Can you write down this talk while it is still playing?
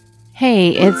Hey,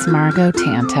 it's Margot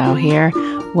Tantow here.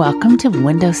 Welcome to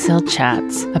Windowsill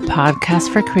Chats, a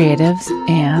podcast for creatives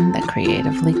and the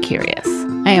creatively curious.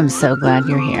 I am so glad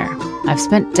you're here. I've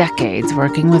spent decades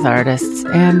working with artists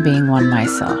and being one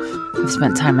myself. I've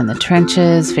spent time in the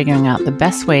trenches, figuring out the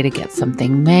best way to get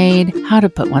something made, how to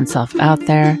put oneself out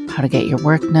there, how to get your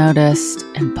work noticed,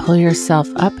 and pull yourself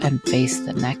up and face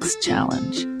the next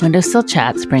challenge. Windowsill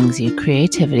Chats brings you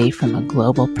creativity from a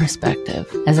global perspective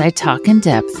as I talk in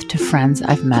depth to friends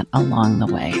I've met along the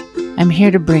way. I'm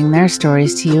here to bring their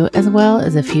stories to you as well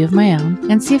as a few of my own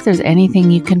and see if there's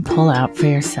anything you can pull out for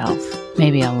yourself.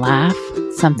 Maybe a laugh,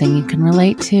 something you can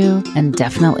relate to, and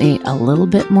definitely a little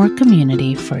bit more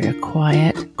community for your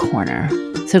quiet corner.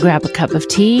 So grab a cup of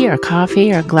tea or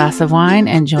coffee or a glass of wine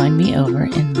and join me over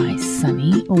in my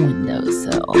sunny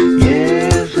windowsill.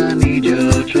 Yes, I need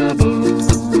your trouble,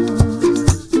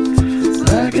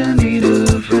 like I need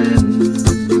a friend.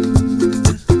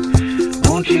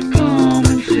 Won't you come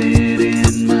and sit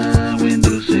in my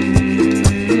windowsill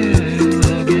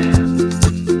again?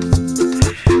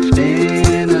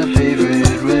 Spin our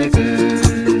favorite records,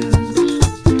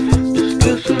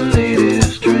 discuss the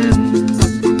latest trends.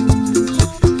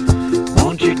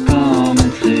 Won't you come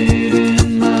and sit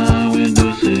in my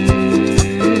windowsill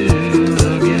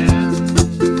again?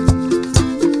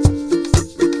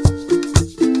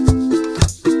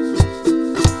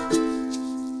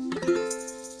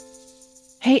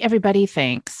 Hey everybody,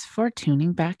 thanks for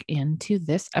tuning back into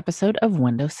this episode of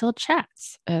Windowsill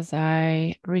Chats. As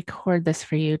I record this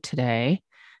for you today,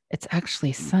 it's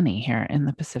actually sunny here in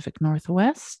the Pacific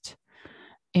Northwest,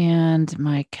 and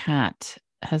my cat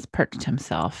has perched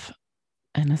himself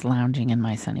and is lounging in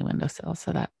my sunny windowsill,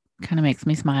 so that kind of makes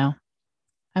me smile.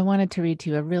 I wanted to read to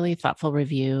you a really thoughtful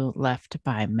review left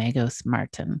by Megos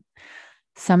Martin.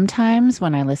 Sometimes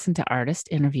when I listen to artist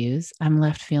interviews, I'm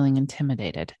left feeling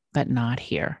intimidated, but not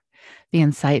here. The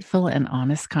insightful and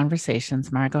honest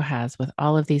conversations Margot has with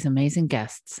all of these amazing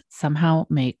guests somehow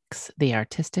makes the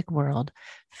artistic world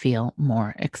feel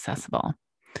more accessible.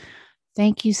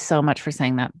 Thank you so much for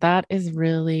saying that. That is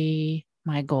really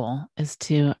my goal, is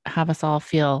to have us all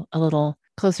feel a little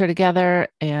closer together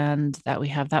and that we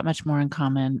have that much more in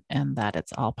common and that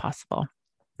it's all possible.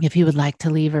 If you would like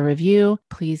to leave a review,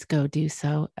 please go do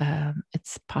so.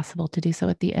 It's possible to do so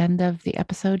at the end of the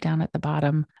episode down at the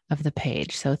bottom of the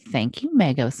page. So thank you,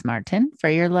 Megos Martin, for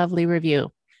your lovely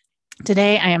review.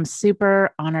 Today, I am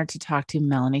super honored to talk to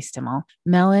Melanie Stimmell.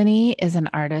 Melanie is an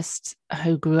artist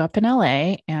who grew up in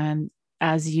LA. And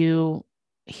as you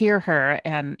hear her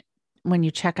and when you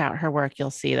check out her work,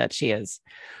 you'll see that she is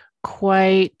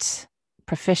quite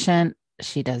proficient.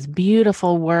 She does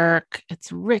beautiful work.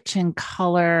 It's rich in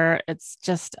color.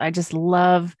 I just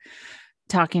love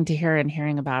talking to her and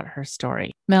hearing about her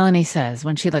story. Melanie says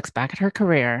when she looks back at her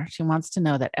career, she wants to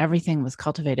know that everything was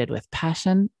cultivated with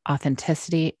passion,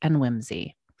 authenticity, and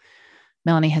whimsy.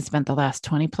 Melanie has spent the last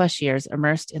 20 plus years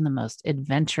immersed in the most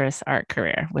adventurous art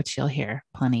career, which you'll hear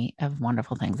plenty of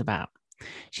wonderful things about.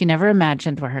 She never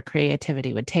imagined where her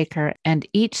creativity would take her, and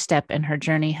each step in her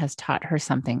journey has taught her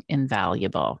something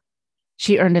invaluable.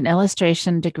 She earned an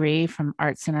illustration degree from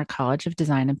Art Center College of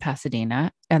Design in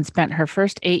Pasadena and spent her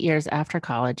first 8 years after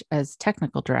college as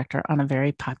technical director on a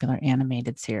very popular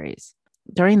animated series.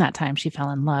 During that time, she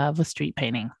fell in love with street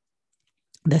painting.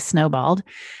 This snowballed,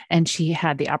 and she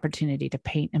had the opportunity to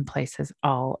paint in places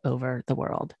all over the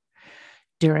world.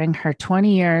 During her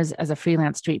 20 years as a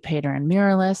freelance street painter and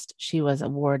muralist, she was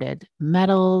awarded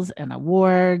medals and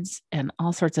awards and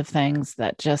all sorts of things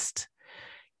that just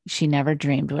she never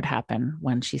dreamed would happen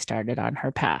when she started on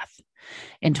her path.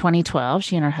 In 2012,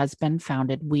 she and her husband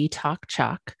founded We Talk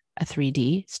Chalk, a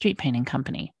 3D street painting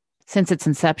company. Since its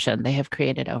inception, they have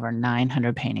created over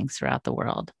 900 paintings throughout the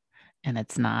world, and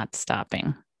it's not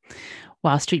stopping.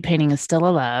 While street painting is still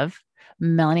a love,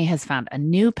 Melanie has found a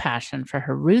new passion for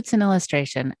her roots in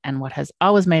illustration and what has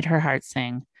always made her heart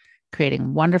sing,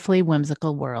 creating wonderfully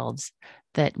whimsical worlds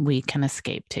that we can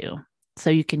escape to. So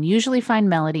you can usually find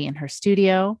Melanie in her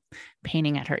studio,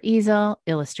 painting at her easel,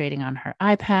 illustrating on her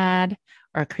iPad,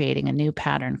 or creating a new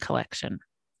pattern collection.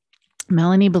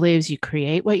 Melanie believes you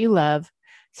create what you love,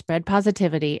 spread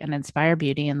positivity, and inspire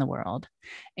beauty in the world.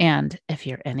 And if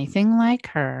you're anything like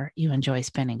her, you enjoy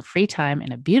spending free time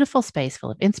in a beautiful space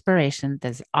full of inspiration that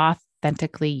is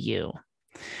authentically you.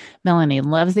 Melanie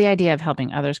loves the idea of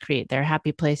helping others create their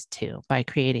happy place too by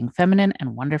creating feminine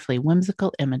and wonderfully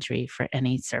whimsical imagery for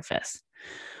any surface.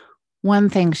 One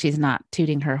thing she's not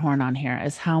tooting her horn on here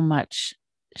is how much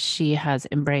she has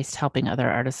embraced helping other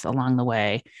artists along the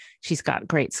way. She's got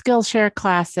great Skillshare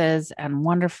classes and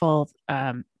wonderful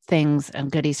things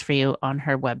and goodies for you on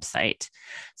her website.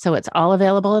 So it's all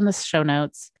available in the show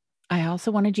notes. I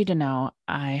also wanted you to know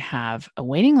I have a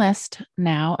waiting list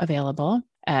now available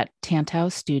at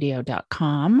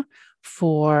tantaustudio.com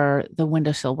for the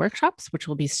windowsill workshops, which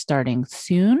will be starting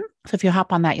soon. So if you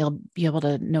hop on that, you'll be able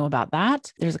to know about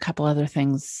that. There's a couple other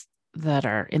things that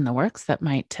are in the works that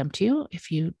might tempt you if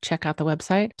you check out the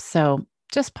website. So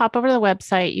just pop over to the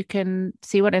website. You can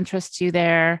see what interests you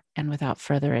there. And without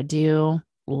further ado,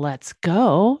 let's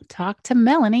go talk to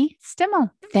Melanie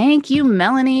Stimmell. Thank you,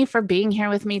 Melanie, for being here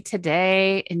with me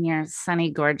today in your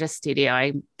sunny, gorgeous studio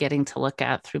I'm getting to look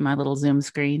at through my little Zoom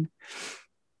screen.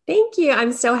 Thank you.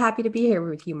 I'm so happy to be here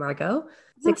with you, Margot.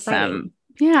 It's exciting.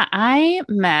 Yeah, I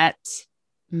met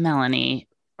Melanie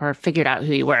or figured out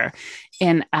who you were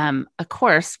in a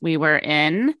course we were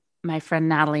in. My friend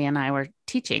Natalie and I were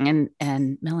teaching,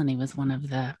 and Melanie was one of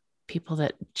the people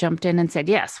that jumped in and said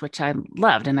yes, which I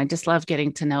loved. And I just love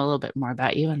getting to know a little bit more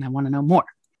about you, and I want to know more.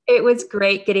 It was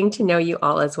great getting to know you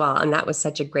all as well. And that was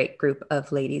such a great group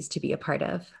of ladies to be a part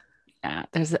of. Yeah,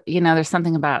 there's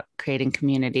something about creating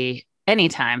community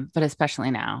anytime, but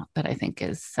especially now, that I think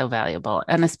is so valuable,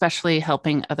 and especially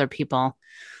helping other people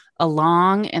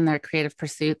along in their creative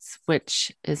pursuits,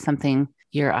 which is something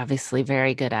you're obviously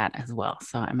very good at as well.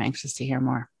 So I'm anxious to hear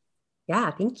more.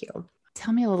 Yeah, thank you.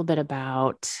 Tell me a little bit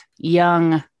about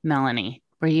young Melanie.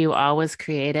 Were you always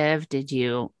creative? Did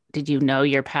you know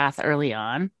your path early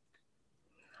on?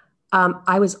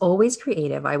 I was always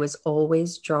creative. I was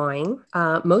always drawing,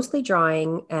 mostly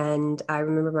drawing. And I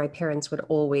remember my parents would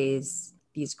always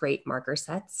these great marker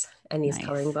sets and these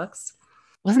coloring books.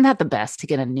 Wasn't that the best to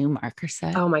get a new marker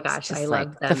set? Oh my gosh, I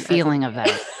love them. The feeling of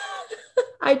that.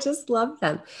 I just love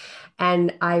them.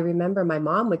 And I remember my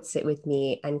mom would sit with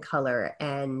me and color.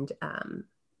 And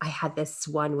I had this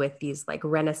one with these like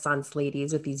Renaissance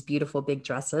ladies with these beautiful big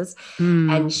dresses.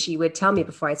 And she would tell me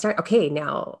before I start, okay,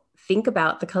 now think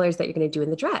about the colors that you're going to do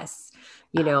in the dress.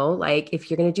 You know, like if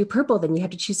you're going to do purple, then you have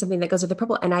to choose something that goes with the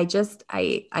purple. And I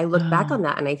look back on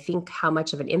that and I think how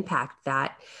much of an impact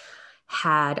that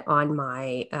had on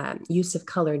my use of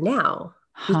color now,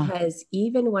 because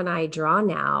even when I draw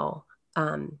now,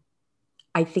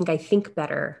 I think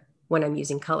better when I'm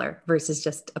using color versus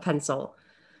just a pencil.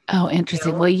 Oh, interesting.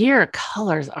 You know? Well, your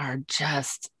colors are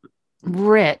just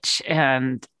rich,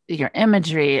 and your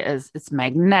imagery it's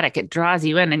magnetic. It draws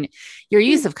you in, and your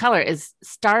use of color is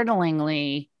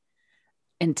startlingly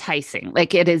enticing.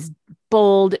 Like it is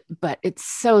bold, but it's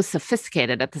so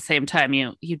sophisticated at the same time.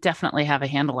 You definitely have a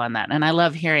handle on that. And I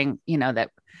love hearing, that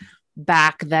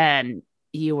back then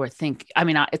you were thinking, I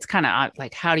mean, it's kind of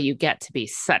like, how do you get to be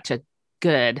such a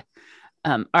good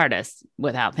artist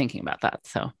without thinking about that?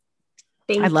 So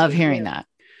I love hearing that.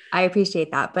 I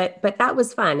appreciate that. But that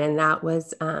was fun. And that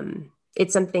was,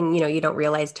 it's something, you don't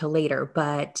realize till later,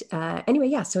 but anyway,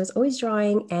 yeah. So I was always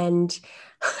drawing. And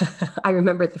I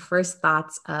remember the first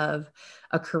thoughts of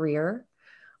a career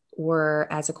were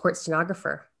as a court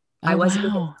stenographer. I wasn't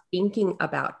even thinking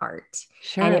about art.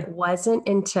 Sure. And it wasn't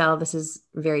until, this is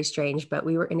very strange, but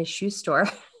we were in a shoe store.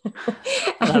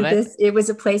 And it was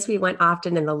a place we went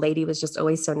often, and the lady was just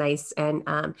always so nice.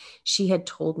 And she had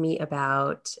told me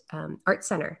about Art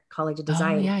Center, College of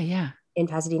Design in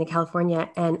Pasadena, California.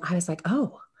 And I was like,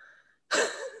 oh,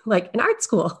 like an art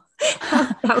school.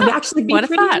 That would actually be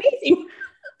pretty amazing.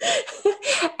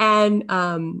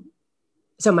 And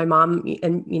so my mom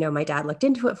and, my dad looked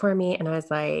into it for me, and I was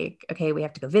like, okay, we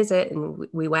have to go visit. And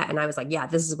we went, and I was like, yeah,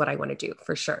 this is what I want to do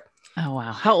for sure. Oh,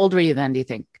 wow. How old were you then, do you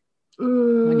think?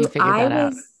 When you figured that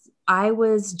out? I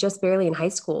was just barely in high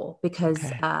school, because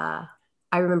I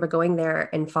remember going there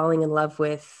and falling in love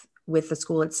with the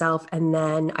school itself. And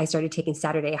then I started taking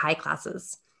Saturday high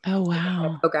classes. Oh,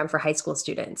 wow. Program for high school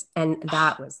students. And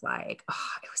that was like,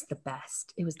 it was the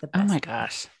best. It was the best. Oh my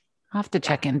gosh. I'll have to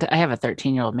check into, I have a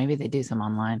 13-year-old. Maybe they do some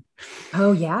online.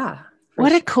 Oh yeah.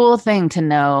 What a cool thing to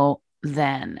know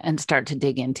then and start to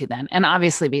dig into then. And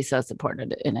obviously be so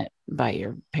supported in it by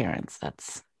your parents.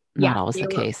 That's not always the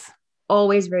case.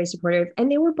 Always very supportive.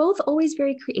 And they were both always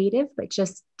very creative, but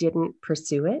just didn't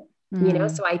pursue it,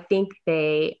 So I think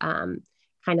they kind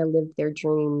of lived their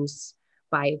dreams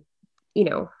by,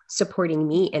 supporting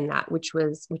me in that, which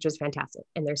was fantastic.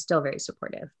 And they're still very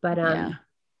supportive. But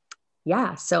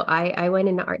so I went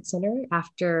into Art Center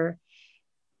after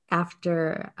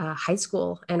high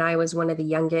school, and I was one of the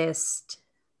youngest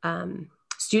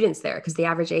students there, because the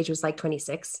average age was like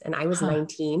 26 and I was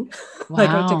 19.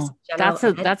 Wow.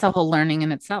 That's a whole learning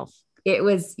in itself. It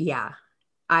was,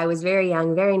 I was very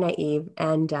young, very naive.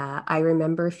 And I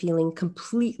remember feeling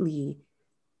completely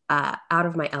out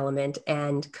of my element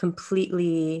and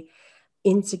completely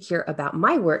insecure about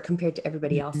my work compared to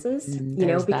everybody else's,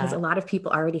 There's because a that. lot of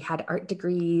people already had art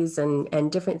degrees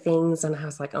and different things. And I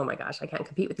was like, oh my gosh, I can't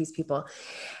compete with these people.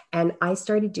 And I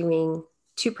started doing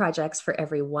 2 projects for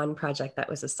every 1 project that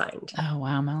was assigned. Oh,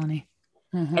 wow, Melanie.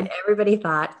 And everybody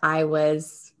thought I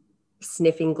was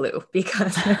sniffing glue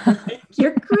because they were like,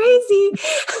 you're crazy.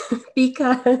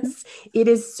 Because it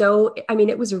is so, I mean,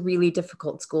 it was a really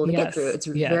difficult school to get through. Yes. It's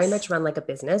very Yes. much run like a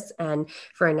business. And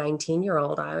for a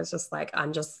 19-year-old, I was just like,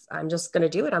 I'm just going to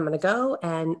do it. I'm going to go.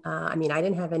 And I mean, I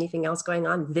didn't have anything else going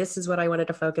on. This is what I wanted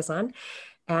to focus on.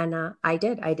 And I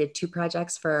did 2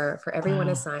 projects for everyone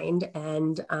Wow. assigned.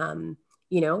 And,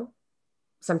 you know,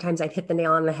 sometimes I'd hit the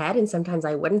nail on the head and sometimes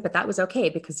I wouldn't, but that was okay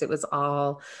because it was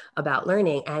all about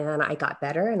learning. And then I got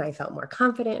better and I felt more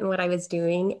confident in what I was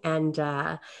doing. And,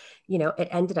 it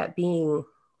ended up being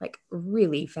like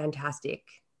really fantastic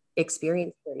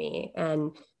experience for me.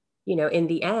 And, in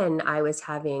the end, I was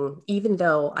having, even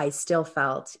though I still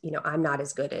felt, I'm not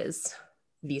as good as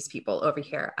these people over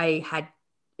here, I had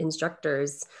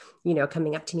instructors,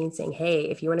 coming up to me and saying, hey,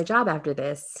 if you want a job after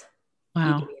this, you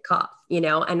give Wow. me a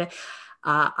call, and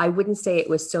I wouldn't say it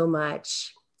was so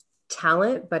much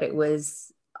talent, but it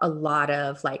was a lot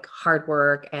of like hard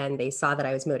work. And they saw that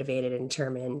I was motivated and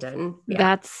determined. And yeah.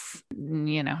 That's,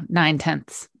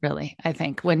 9/10 really, I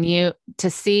think, when you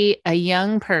to see a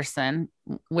young person,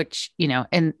 which,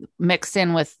 and mixed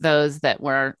in with those that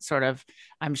were sort of,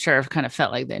 I'm sure, kind of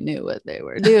felt like they knew what they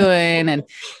were doing.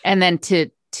 And then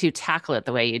to tackle it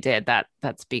the way you did, that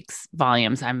speaks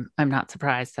volumes. I'm not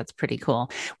surprised. That's pretty cool.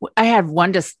 I have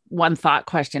one thought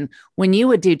question. When you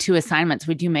would do 2 assignments,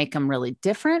 would you make them really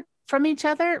different from each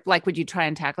other? Like, would you try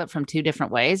and tackle it from 2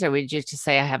 different ways, or would you just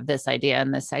say, I have this idea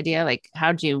and this idea? Like,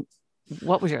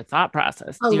 what was your thought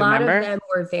process? A Do you lot of remember? them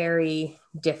were very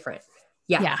different.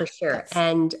 Yeah, Yeah, for sure. that's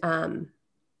And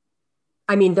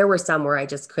I mean, there were some where I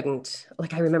just couldn't,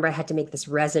 like, I remember I had to make this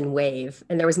resin wave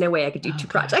and there was no way I could do oh two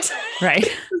gosh. projects. Right.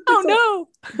 Oh So, no.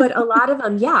 but a lot of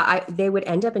them, yeah, they would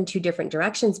end up in 2 different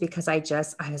directions because I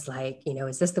was like,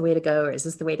 is this the way to go or is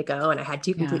this the way to go? And I had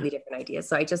 2 Yeah, completely different ideas.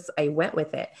 So I went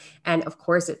with it. And of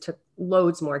course, it took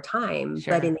loads more time.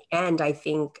 But in sure. the end, I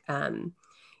think,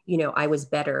 I was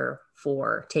better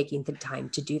for taking the time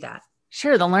to do that.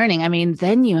 Sure, the learning. I mean,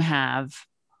 then you have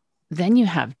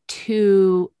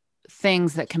 2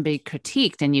 things that can be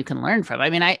critiqued and you can learn from. I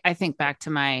mean, I think back to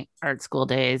my art school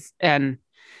days and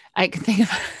I can think of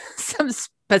some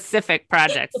specific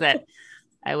projects that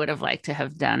I would have liked to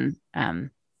have done.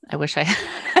 I wish I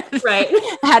Right.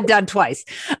 had done twice,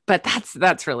 but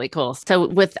that's really cool. So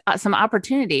with some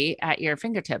opportunity at your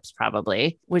fingertips,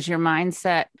 probably was your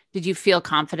mindset. Did you feel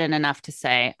confident enough to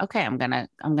say, okay, I'm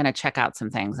gonna check out some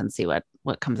things and see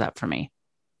what comes up for me?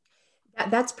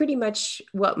 That's pretty much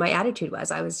what my attitude was.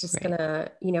 I was just Great.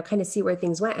 gonna, kind of see where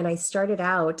things went. And I started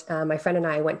out, my friend and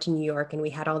I went to New York and we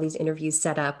had all these interviews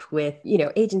set up with,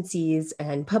 agencies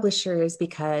and publishers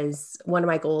because one of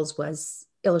my goals was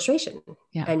illustration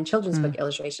Yeah. and children's book Mm.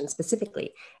 illustration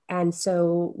specifically. And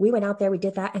so we went out there, we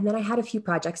did that. And then I had a few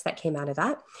projects that came out of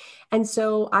that. And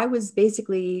so I was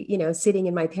basically, sitting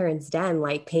in my parents' den,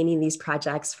 like painting these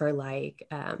projects for like,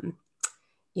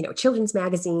 children's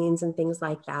magazines and things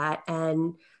like that.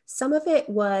 And some of it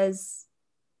was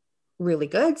really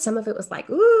good. Some of it was like,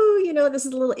 ooh, this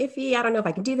is a little iffy. I don't know if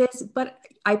I can do this, but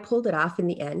I pulled it off in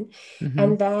the end. Hmm.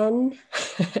 And then,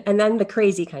 and then the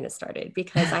crazy kind of started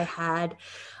because I had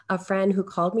a friend who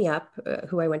called me up,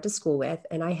 who I went to school with,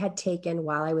 and I had taken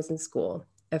while I was in school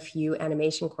a few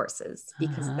animation courses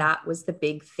because Uh-huh. that was the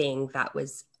big thing that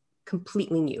was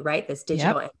completely new, right? This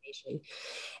digital Yep. animation.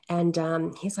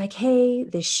 And he's like, hey,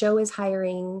 this show is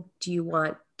hiring. Do you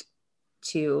want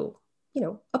to,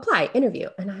 apply, interview?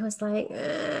 And I was like,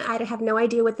 I have no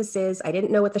idea what this is. I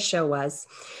didn't know what the show was.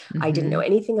 I didn't know Hmm.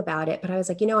 anything about it, but I was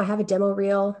like, I have a demo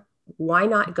reel. Why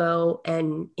not go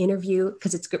and interview?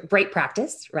 Because it's great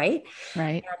practice, right?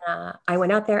 Right. And I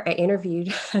went out there, I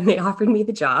interviewed, and they offered me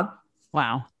the job,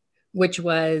 Wow. which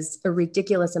was a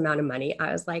ridiculous amount of money.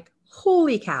 I was like,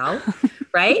 holy cow,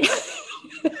 right?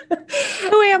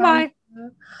 Who am And I?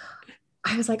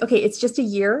 I was like, okay, it's just a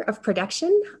year of production.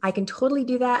 I can totally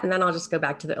do that. And then I'll just go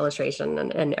back to the illustration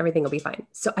and everything will be fine.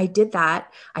 So I did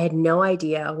that. I had no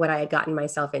idea what I had gotten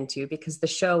myself into because the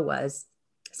show was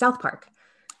South Park,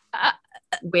 Uh,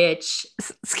 which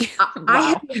excuse- I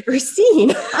had wow. never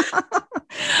seen.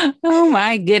 Oh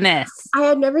my goodness. I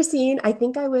had never seen, I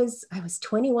think I was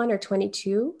 21 or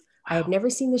 22. I had Wow. never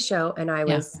seen the show and I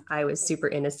Yeah. was I was super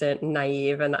innocent and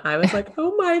naive and I was like,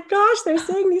 "Oh my gosh, they're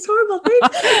saying these horrible things."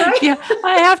 Yeah. Right?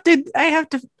 I have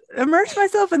to immerse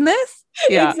myself in this.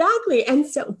 Yeah. Exactly. And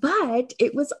so, but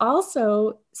it was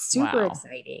also super Wow.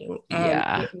 exciting. And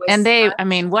Yeah. it And was they, I such,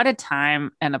 mean, what a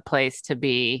time and a place to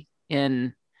be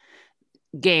in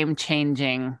game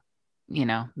changing,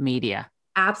 media.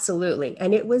 absolutely.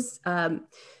 And it was,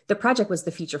 the project was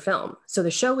the feature film. So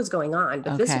the show was going on,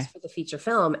 but this was Okay. for the feature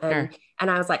film. Sure. And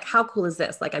I was like, how cool is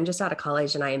this? Like, I'm just out of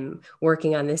college and I'm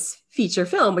working on this feature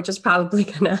film, which is probably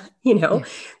gonna, Yeah.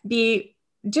 be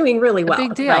doing really A well, big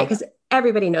right? deal. Because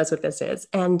everybody knows what this is.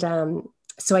 And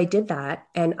so I did that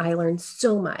and I learned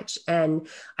so much. And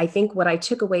I think what I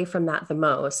took away from that the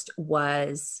most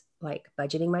was like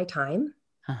budgeting my time,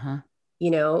 Uh-huh.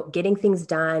 getting things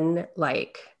done,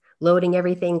 like loading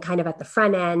everything kind of at the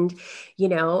front end,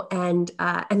 and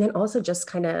then also just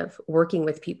kind of working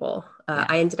with people. Yeah.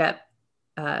 I ended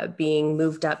up being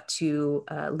moved up to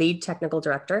lead technical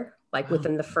director like Wow.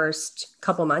 within the first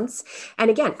couple months.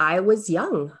 And again, I was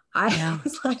young. I Yeah.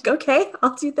 was like, okay,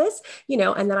 I'll do this,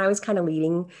 and then I was kind of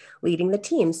leading the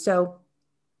team. So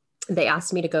they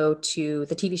asked me to go to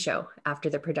the TV show after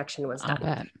the production was I'll done.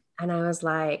 bet. And I was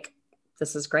like,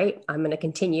 this is great. I'm going to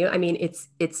continue. I mean, it's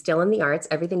still in the arts.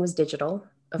 Everything was digital,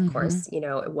 of Mm-hmm. course.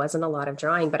 It wasn't a lot of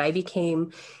drawing, but I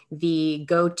became the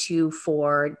go-to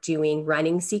for doing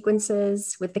running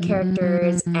sequences with the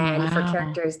characters and for Wow.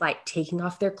 characters like taking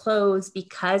off their clothes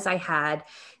because I had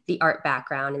the art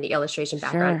background and the illustration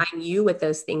background. Sure. I knew what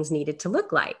those things needed to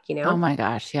look like. Oh my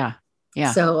gosh. Yeah.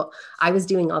 Yeah. So I was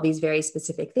doing all these very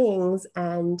specific things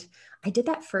and I did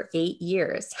that for 8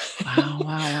 years. Wow. Wow.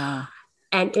 Wow.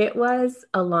 And it was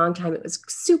a long time. It was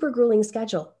super grueling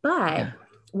schedule. But Yeah.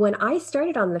 when I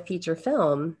started on the feature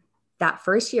film that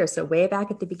first year, so way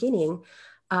back at the beginning,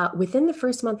 within the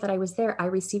first month that I was there, I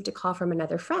received a call from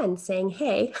another friend saying,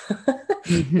 hey,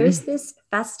 Mm-hmm. there's this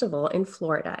festival in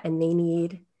Florida and they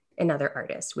need another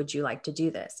artist. Would you like to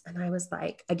do this? And I was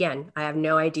like, again, I have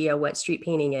no idea what street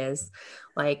painting is.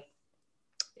 Like,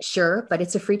 sure, but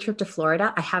it's a free trip to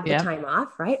Florida. I have the Yeah. time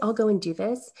off, right? I'll go and do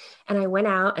this. And I went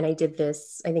out and I did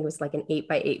this, I think it was like an 8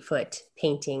 by 8 foot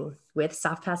painting with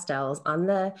soft pastels on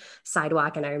the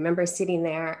sidewalk. And I remember sitting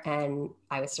there and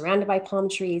I was surrounded by palm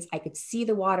trees. I could see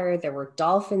the water. There were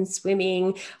dolphins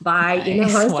swimming by, I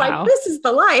Nice. was like, Wow. this is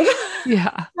the life,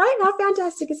 Yeah. right? How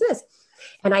fantastic is this?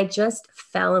 And I just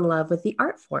fell in love with the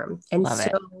art form. And Love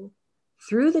it. so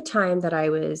through the time that I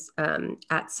was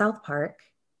at South Park,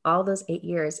 all those 8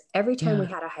 years, every time we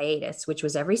Yeah. had a hiatus, which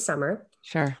was every summer,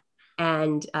 Sure.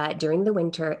 and during the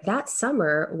winter, that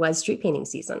summer was street painting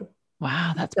season.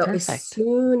 Wow. That's So as perfect.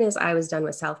 soon as I was done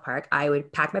with South Park, I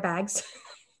would pack my bags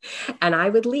and I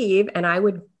would leave and I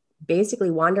would basically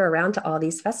wander around to all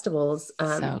these festivals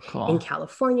So in cool.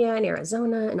 California and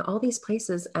Arizona and all these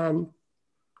places. And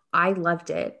I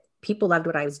loved it. People loved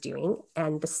what I was doing.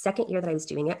 And the second year that I was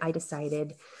doing it, I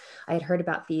decided I had heard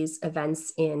about these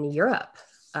events in Europe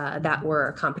that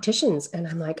were competitions. And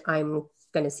I'm like, I'm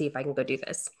going to see if I can go do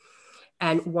this.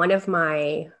 And one of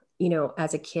my,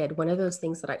 as a kid, one of those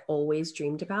things that I always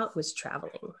dreamed about was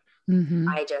traveling. Mm-hmm.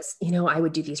 I just, I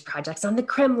would do these projects on the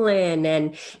Kremlin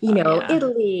and, Oh yeah.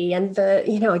 Italy and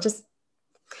just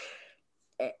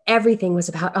everything was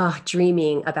about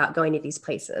dreaming about going to these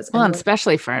places. Well, And and when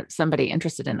especially for somebody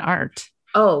interested in art.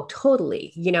 Oh,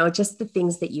 totally. Just the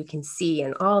things that you can see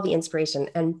and all the inspiration.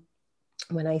 And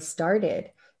when I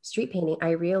started street painting,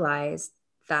 I realized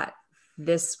that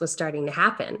this was starting to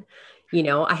happen.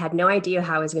 I had no idea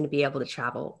how I was going to be able to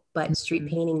travel, but street Mhm.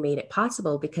 painting made it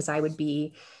possible because I would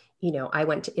be, I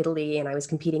went to Italy and I was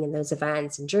competing in those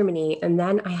events in Germany. And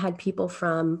then I had people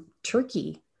from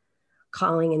Turkey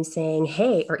calling and saying,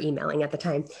 hey, or emailing at the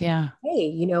time, Yeah.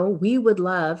 hey, we would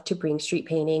love to bring street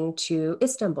painting to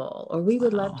Istanbul, or we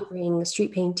would love to Wow. bring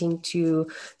street painting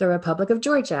to the Republic of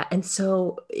Georgia. And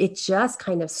so it just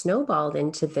kind of snowballed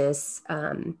into this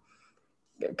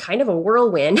kind of a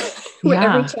whirlwind where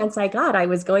every Yeah. chance I got, I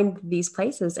was going to these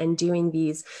places and doing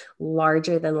these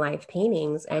larger than life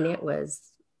paintings. And it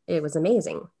was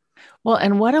amazing. Well,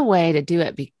 and what a way to do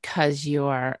it because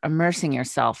you're immersing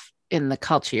yourself in the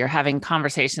culture. You're having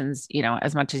conversations,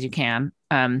 as much as you can,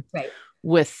 Right.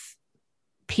 with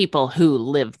people who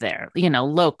live there,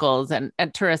 locals and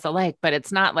tourists alike. But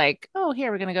it's not like, oh,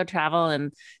 here we're going to go travel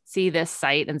and see this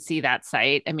site and see that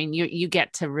site. I mean, you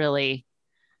get to really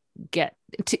get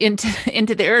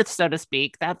into the earth, so to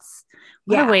speak. That's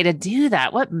what a Yeah. way to do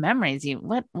that. What memories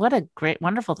what a great,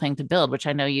 wonderful thing to build, which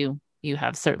I know you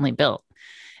have certainly built.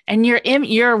 And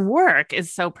your work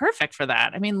is so perfect for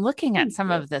that. I mean, looking at Thank some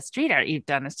you. of the street art you've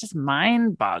done, it's just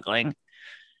mind boggling.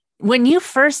 When you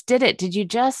first did it,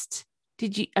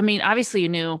 I mean, obviously you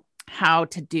knew how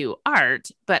to do art,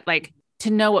 but like,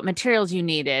 to know what materials you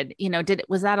needed,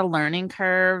 was that a learning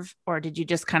curve, or did you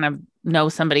just kind of know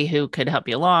somebody who could help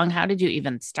you along? How did you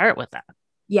even start with that?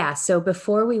 Yeah. So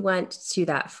before we went to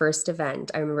that first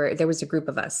event, I remember there was a group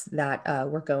of us that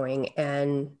were going,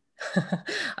 and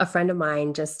a friend of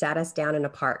mine just sat us down in a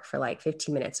park for like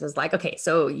 15 minutes. It was like, okay,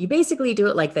 so you basically do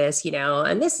it like this,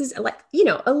 and this is like,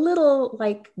 a little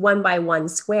like 1 by 1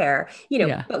 square,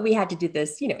 Yeah. but we had to do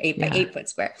this, 8 by 8 foot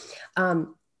square.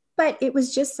 Um, but it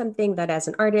was just something that as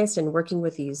an artist and working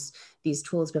with these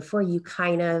tools before, you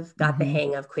kind of got the Mm-hmm.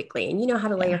 hang of quickly, and you know how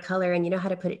to layer Yeah. color and you know how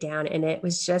to put it down. And it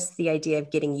was just the idea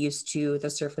of getting used to the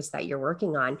surface that you're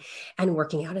working on and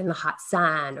working out in the hot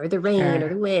sun or the rain or Sure.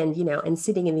 the wind, and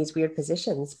sitting in these weird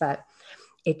positions. But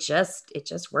it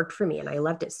just worked for me, and I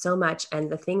loved it so much. And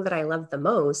the thing that I loved the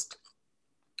most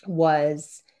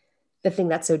was the thing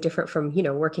that's so different from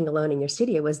working alone in your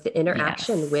studio was the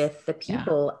interaction Yes. with the Yeah.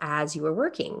 people as you were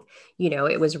working.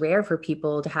 It was rare for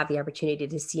people to have the opportunity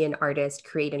to see an artist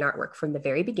create an artwork from the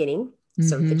very beginning,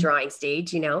 so the Mm-hmm. drawing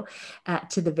stage,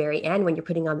 to the very end when you're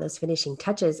putting on those finishing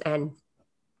touches. And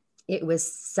it was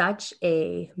such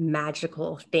a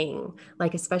magical thing,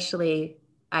 like especially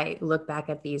I look back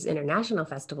at these international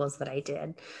festivals that I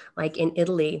did, like in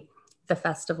Italy. The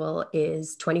festival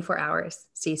is 24 hours,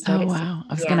 so you start Oh, at 6 wow.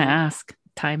 I was going to p.m. ask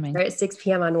timing. Start at 6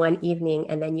 p.m. on one evening,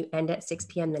 and then you end at 6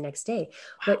 p.m. the next day.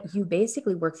 Wow. But you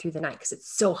basically work through the night because it's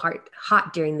so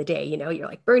hot during the day, you're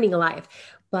like burning alive.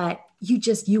 But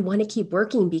you want to keep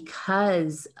working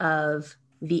because of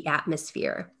the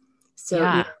atmosphere. So,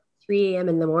 Yeah. 3 a.m.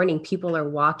 in the morning, people are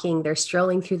walking, they're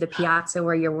strolling through the piazza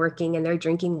where you're working, and they're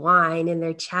drinking wine and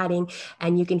they're chatting.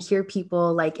 And you can hear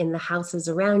people like in the houses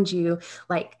around you,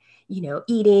 like,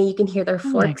 eating. You can hear their Oh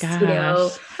my forks,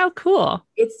 gosh. How cool.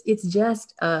 it's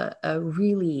just a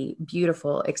really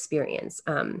beautiful experience.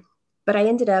 But I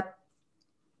ended up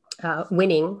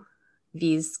winning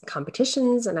these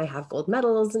competitions, and I have gold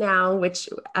medals now, which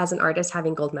as an artist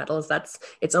having gold medals,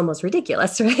 it's almost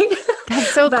ridiculous, right?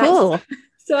 That's so But cool.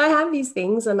 so I have these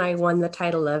things, and I won the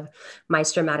title of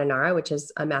Maestra Marinara, which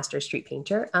is a master street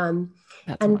painter.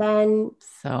 That's And wonderful. then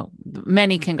So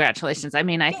many congratulations. I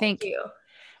mean, thank you.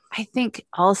 I think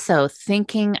also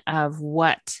thinking of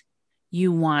what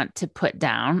you want to put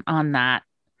down on that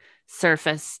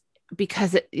surface,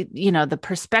 because the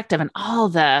perspective and all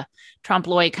the trompe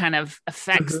l'oeil kind of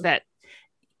effects Mhm. that,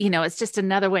 it's just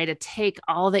another way to take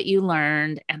all that you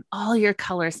learned and all your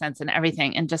color sense and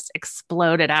everything and just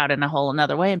explode it out in a whole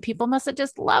another way. And people must have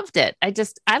just loved it.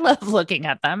 I love looking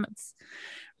at them. It's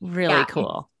really Yeah,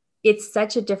 cool. it's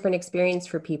such a different experience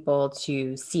for people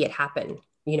to see it happen,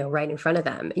 right in front of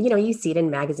them. You see it in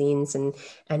magazines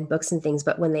and books and things,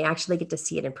 but when they actually get to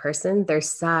see it in person, there's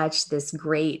such this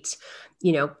great,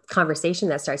 conversation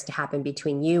that starts to happen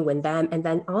between you and them, and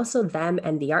then also them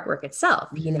and the artwork itself.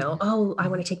 Mm-hmm. Oh, I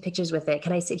want to take pictures with it.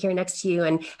 Can I sit here next to you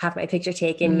and have my picture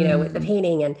taken, with the Mm,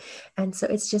 painting? And so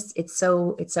it's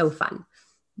so fun.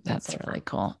 It's that's so really fun.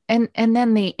 cool. And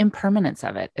then the impermanence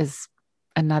of it is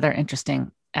another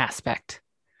interesting aspect.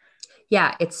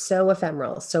 Yeah, it's so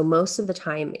ephemeral. So most of the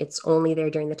time, it's only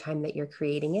there during the time that you're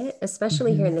creating it,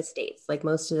 especially here in Mm-hmm. the States. Like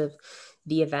most of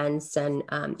the events and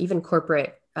even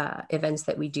corporate events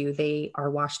that we do, they are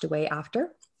washed away after,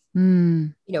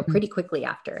 Mm-hmm. pretty quickly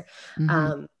after.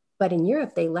 Mm-hmm. But in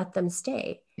Europe, they let them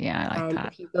stay. Yeah, I like And that.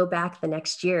 if you go back the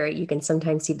next year, you can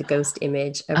sometimes see the ghost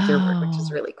image of your work, which is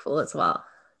Oh, really cool as well.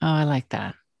 oh, I like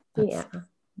that. That's Yeah.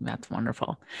 that's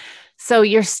wonderful. So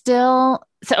you're still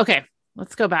so okay,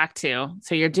 let's go back to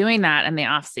so you're doing that in the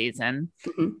off season.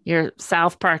 Mhm. You're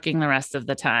south parking the rest of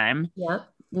the time. Yeah.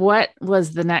 What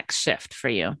was the next shift for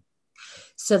you?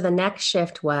 So the next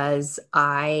shift was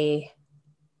I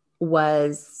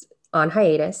was on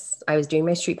hiatus. I was doing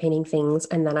my street painting things,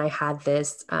 and then I had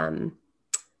this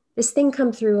thing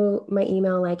come through my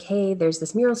email like, hey, there's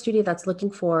this mural studio that's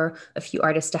looking for a few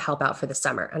artists to help out for the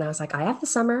summer. And I was like, I have the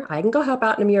summer. I can go help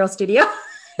out in a mural studio.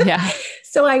 Yeah.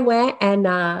 So I went, and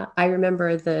I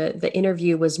remember the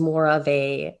interview was more of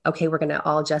a, okay, we're going to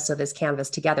all gesso this canvas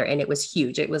together. And it was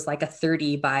huge. It was like a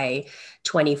 30 by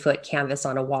 20-foot canvas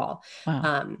on a wall. Wow.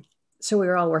 Um, so we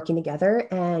were all working together.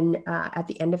 And at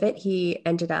the end of it, he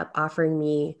ended up offering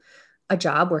me a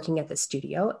job working at the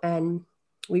studio. And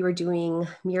we were doing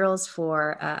murals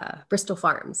for Bristol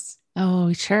Farms.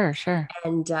 Oh, sure, sure.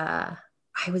 And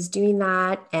I was doing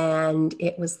that, and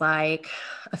it was like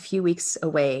a few weeks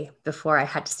away before I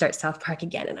had to start South Park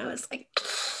again. And I was like,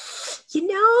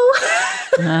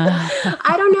 Uh,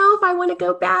 I don't know if I want to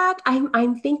go back.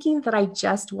 I'm thinking that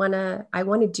I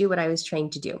want to do what I was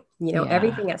trained to do. yeah,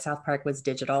 Everything at South Park was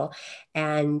digital,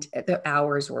 and the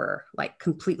hours were like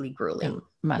completely it grueling when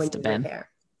must have you were been. there.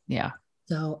 Yeah.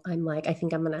 So I'm like, I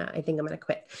think I'm gonna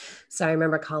quit. So I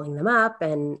remember calling them up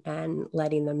and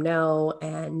letting them know.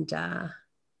 And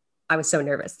I was so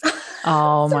nervous.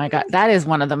 Oh So my God. nervous. That is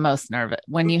one of the most nervous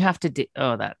when you have to do,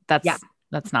 oh, Yeah,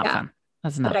 that's not yeah. fun.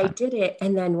 That's But not I fun. did it.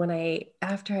 And then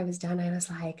after I was done, I was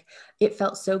like, it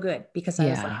felt so good because I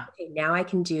was like, Yeah. okay, now I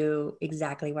can do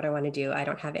exactly what I want to do. I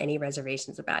don't have any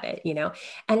reservations about it,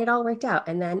 and it all worked out.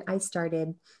 And then I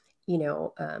started,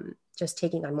 just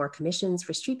taking on more commissions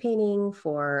for street painting,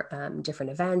 for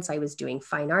different events. I was doing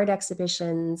fine art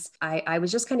exhibitions. I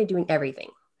was just kind of doing everything.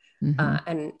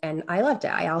 Mm-hmm. And I loved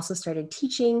it. I also started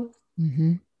teaching.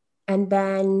 Mm-hmm. And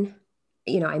then,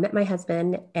 I met my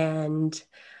husband and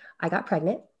I got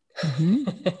pregnant. Mm-hmm.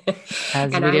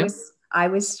 As And we do. I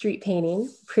was street painting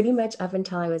pretty much up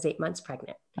until I was 8 months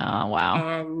pregnant. Oh, wow.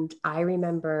 And I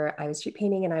remember I was street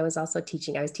painting and I was also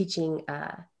teaching. I was teaching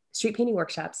street painting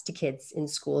workshops to kids in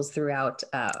schools throughout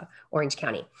Orange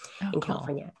County Oh, in cool.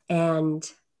 California. And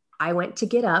I went to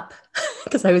get up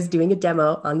because I was doing a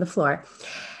demo on the floor.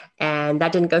 And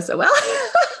that didn't go so well.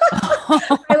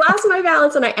 I lost my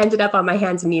balance and I ended up on my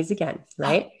hands and knees again,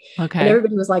 right? And Okay.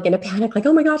 everybody was like in a panic, like,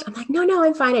 oh my gosh. I'm like, no, no,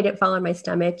 I'm fine. I didn't fall on my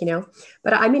stomach.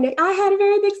 But I mean, I had a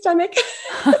very big stomach.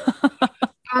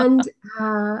 And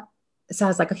so I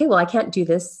was like, okay, well, I can't do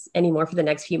this anymore for the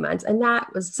next few months. And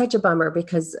that was such a bummer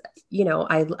because,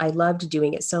 I loved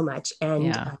doing it so much.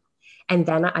 Yeah. And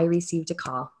then I received a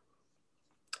call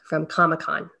from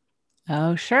Comic-Con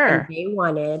Oh, and sure. they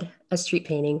wanted a street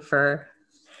painting for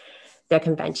their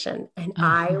convention. And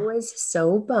I Uh-huh. was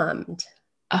so bummed,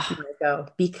 Ah. Margo,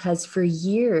 because for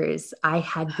years I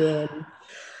had been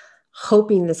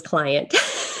hoping this client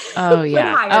Oh, would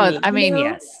yeah. hire Oh, me, I mean,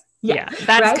 yes. Yeah, Yeah.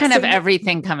 That's right. kind So of you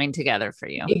everything coming together for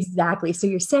you. exactly. So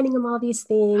you're sending them all these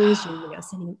things, you're,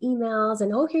 sending them emails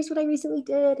and oh, here's what I recently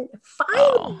did. And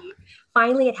Oh,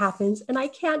 finally it happens and I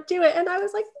can't do it. And I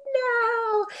was like,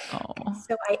 no. And oh,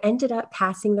 so I ended up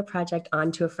passing the project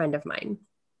on to a friend of mine.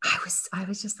 I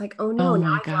was just like, oh no, oh now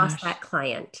my I've lost gosh. that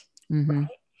client. Mm-hmm.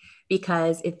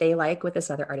 Because if they like what this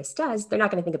other artist does, they're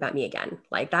not going to think about me again.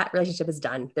 Like that relationship is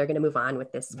done. They're going to move on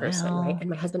with this person, right? Well, And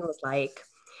my husband was like,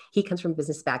 he comes from a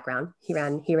business background. He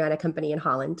ran a company in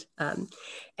Holland,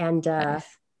 and nice.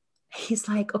 he's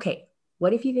like, okay,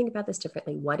 what if you think about this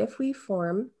differently? What if we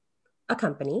form a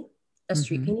company, a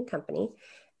street Mm-hmm. painting company,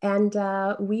 and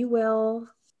we will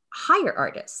hire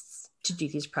artists to do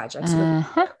these projects with.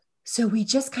 Uh-huh. So we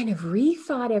just kind of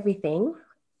rethought everything,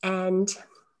 and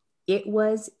it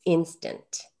was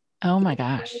instant. Oh my It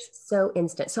was gosh. so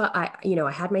instant. So I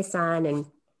had my son and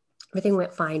everything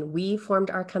went fine. We formed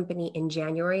our company in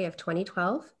January of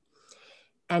 2012.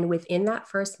 And within that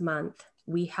first month,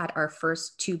 we had our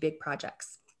first two big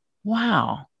projects.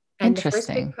 Wow. And the first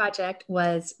big Interesting. project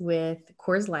was with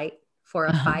Coors Light for a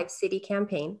Uh-huh. 5 city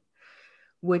campaign,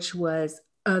 which was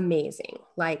amazing.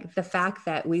 Like the fact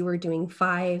that we were doing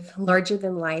 5 larger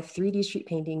than life 3D street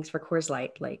paintings for Coors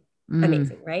Light, like Mm,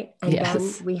 amazing, right? And then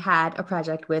yes. we had a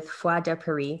project with Foire de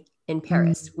Paris in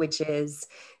Paris, Mm, which is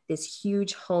this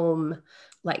huge home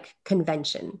like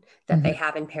convention that they mhm,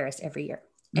 have in Paris every year.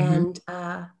 mhm. And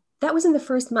that was in the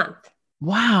first month.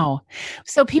 Wow.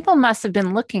 So people must have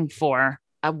been looking for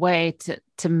a way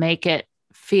to make it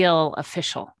feel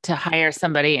official, to hire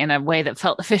somebody in a way that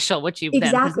felt official, which you then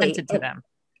Exactly. presented to them.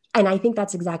 And I think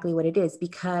that's exactly what it is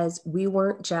because we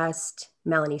weren't just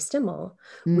Melanie Stimmell.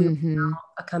 We were Hmm.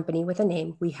 a company with a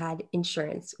name. We had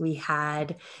insurance. We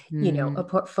had, a Mm,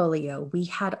 portfolio. We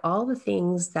had all the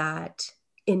things that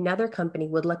another company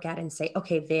would look at and say,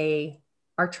 okay, they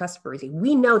are trustworthy.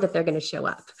 We know that they're going to show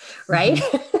up, right?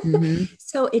 hmm. Hmm.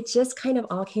 So it just kind of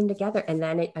all came together. And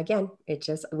then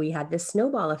we had this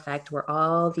snowball effect where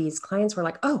all these clients were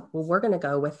like, oh, well, we're going to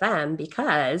go with them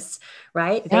because,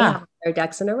 right, they Yeah. have their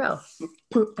ducks in a row.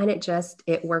 And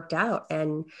it worked out.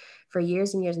 And for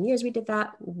years and years and years, we did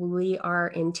that. We are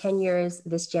in 10 years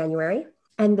this January.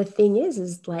 And the thing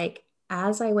is like,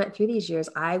 as I went through these years,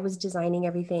 I was designing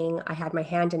everything. I had my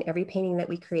hand in every painting that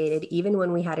we created, even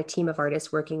when we had a team of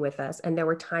artists working with us. And there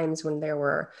were times when there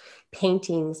were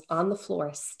paintings on the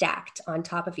floor stacked on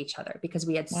top of each other because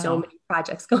we had so Wow. many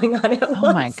projects going on at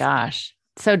Oh my once. gosh.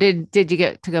 So did you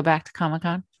get to go back to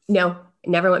Comic-Con? No,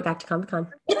 never went back to Comic Con.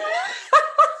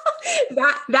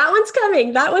 That one's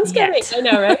coming. That one's coming. Yet. I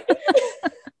know, right?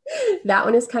 That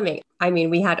one is coming. I mean,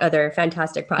 we had other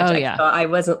fantastic Oh projects. yeah. So I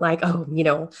wasn't like,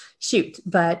 oh, shoot.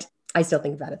 But I still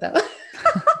think about it though.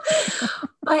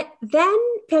 But then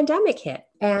pandemic hit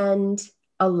and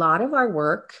a lot of our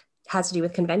work has to do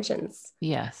with conventions.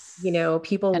 Yes.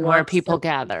 People And where want people something,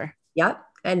 gather. yep.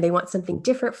 And they want something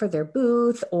different for their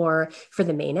booth or for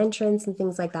the main entrance and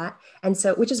things like that. And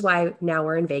so, which is why now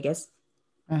we're in Vegas.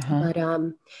 Uh-huh.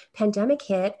 But pandemic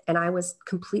hit and I was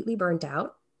completely burnt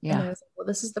out. And Yeah. I was like, well,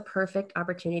 this is the perfect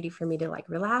opportunity for me to like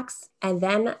relax. And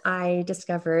then I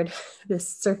discovered this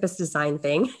surface design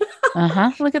thing.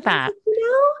 Uh-huh. Look at I was that.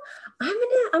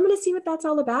 like, I'm gonna see what that's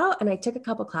all about. And I took a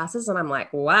couple classes and I'm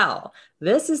like, wow,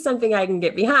 this is something I can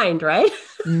get behind, right?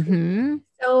 Mm-hmm.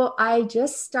 So I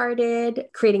just started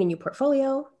creating a new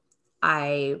portfolio.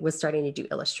 I was starting to do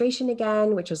illustration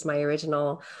again, which was my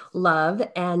original love.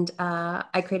 And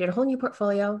I created a whole new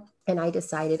portfolio. And I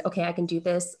decided, okay, I can do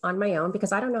this on my own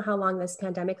because I don't know how long this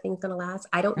pandemic thing's going to last.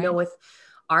 I don't Right. know if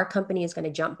our company is going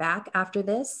to jump back after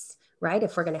this, right?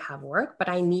 If we're going to have work, but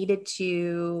I needed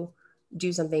to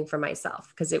do something for myself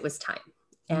because it was time.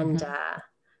 And Mm-hmm.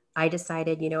 I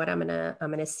decided, you know what, I'm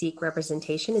gonna seek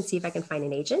representation and see if I can find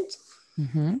an agent.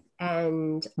 Mm-hmm.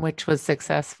 And Which was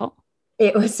successful.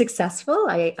 it was successful.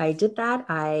 I did that.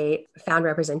 I found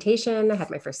representation. I had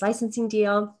my first licensing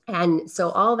deal. And so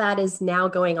all that is now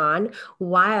going on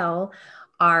while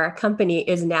our company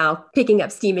is now picking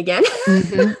up steam again.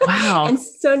 Mm-hmm. Wow. And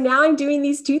so now I'm doing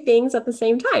these two things at the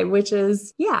same time, which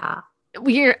is, yeah.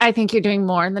 I think you're doing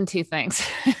more than two things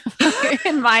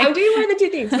in my I'm doing more than two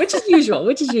things, which is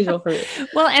usual for me.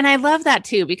 well, and I love that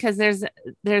too, because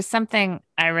there's something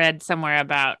I read somewhere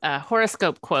about a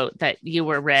horoscope quote that you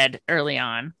were read early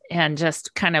on, and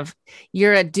just kind of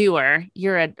you're a doer,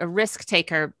 you're a risk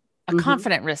taker, a Mhm.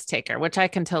 confident risk taker, which I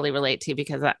can totally relate to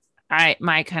because I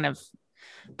my kind of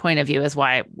point of view is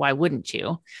why wouldn't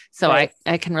you? So Right.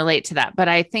 I can relate to that. But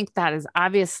I think that has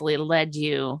obviously led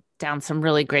you down some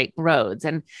really great roads.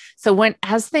 And so when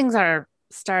as things are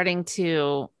starting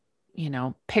to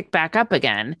pick back up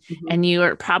again, Mhm. and you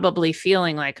are probably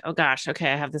feeling like, oh gosh,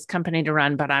 okay, I have this company to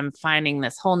run, but I'm finding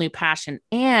this whole new passion,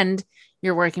 and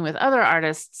you're working with other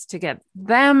artists to get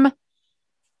them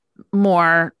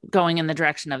more going in the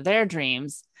direction of their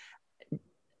dreams.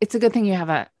 It's a good thing you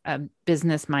have a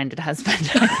business minded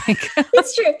husband, I think.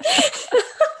 It's true.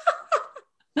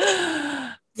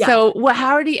 Yeah. So,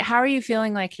 how are you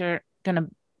feeling like you're going to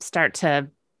start to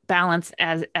balance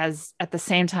as at the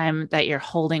same time that you're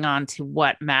holding on to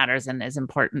what matters and is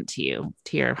important to you,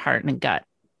 to your heart and gut?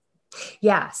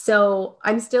 Yeah. So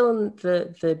I'm still in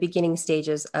the beginning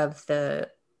stages of the,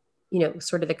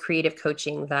 sort of the creative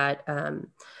coaching that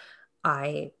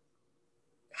I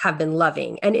have been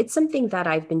loving. And it's something that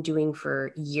I've been doing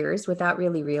for years without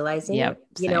really realizing Yep,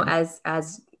 it.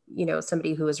 same.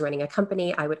 Somebody who was running a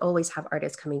company, I would always have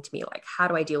artists coming to me like, how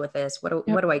do I deal with this? What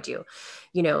Yep. do I do?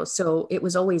 So it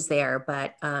was always there.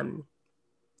 But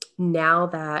now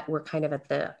that we're kind of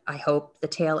at I hope, the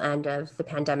tail end of the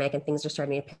pandemic and things are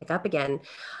starting to pick up again,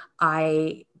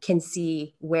 I can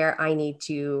see where I need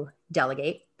to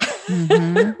delegate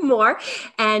Mm-hmm. more.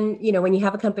 And, when you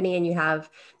have a company and you have,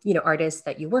 artists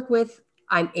that you work with,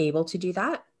 I'm able to do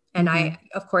that. And Mm-hmm. I,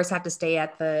 of course, have to stay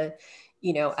at the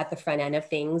front end of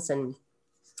things and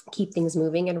keep things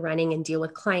moving and running and deal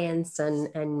with clients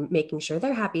and making sure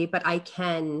they're happy. But I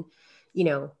can,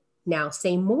 now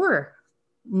say more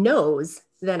no's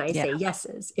than I say Yeah.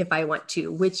 yeses if I want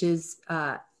to, which is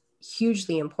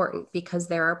hugely important because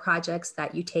there are projects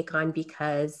that you take on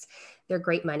because they're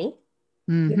great money,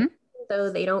 you know, Mm-hmm. though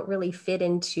they don't really fit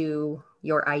into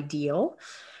your ideal.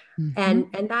 Mm-hmm.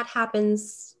 And that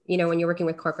happens, when you're working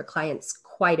with corporate clients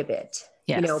quite a bit,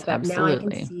 Yes, but now I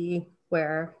can absolutely. see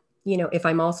where, if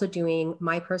I'm also doing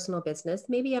my personal business,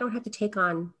 maybe I don't have to take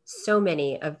on so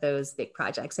many of those big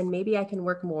projects. And maybe I can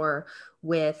work more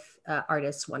with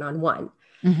artists one-on-one,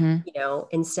 Mm-hmm.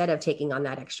 instead of taking on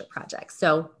that extra project.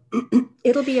 So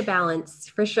it'll be a balance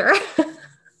for sure.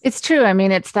 It's true. I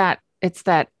mean, it's that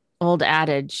old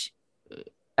adage,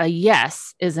 a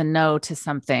yes is a no to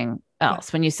something Yeah,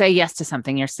 else. When you say yes to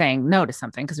something, you're saying no to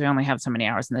something because we only have so many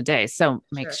hours in the day. So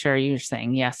make sure. sure you're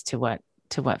saying yes to what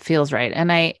feels right.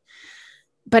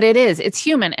 But it's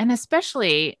human. And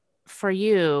especially for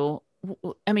you,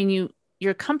 I mean,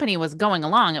 your company was going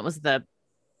along. It was the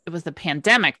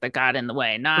pandemic that got in the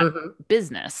way, not Hmm.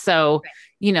 business. So,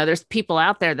 there's people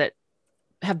out there that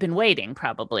have been waiting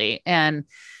probably.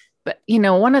 But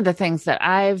one of the things that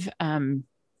I've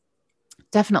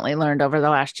definitely learned over the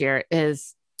last year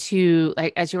is to,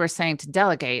 like, as you were saying, to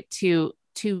delegate, to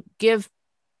give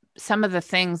some of the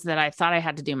things that I thought I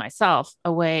had to do myself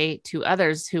away to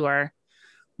others who are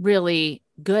really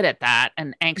good at that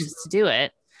and anxious to do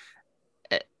it.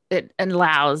 It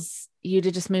allows you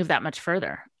to just move that much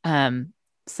further.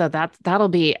 So that'll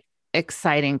be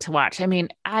exciting to watch. I mean,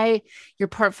 your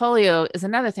portfolio is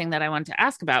another thing that I want to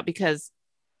ask about because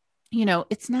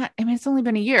it's not, I mean, it's only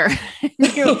been a year.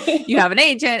 You have an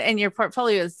agent and your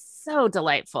portfolio is so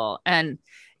delightful. And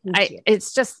Thank you.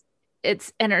 it's just,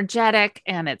 it's energetic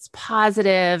and it's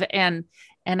positive, and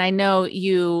I know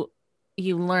you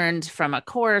learned from a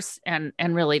course and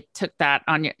really took that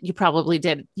on you probably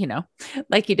did,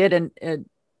 like you did in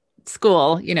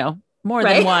school, more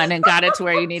than Right. one, and got it to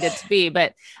where you needed to be.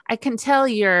 But I can tell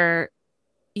you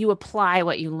apply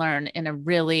what you learn in a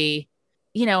really,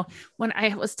 when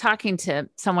I was talking to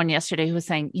someone yesterday who was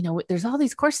saying, there's all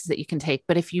these courses that you can take,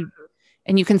 but if you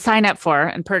and you can sign up for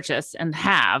and purchase and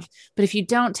have, but if you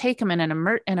don't take them and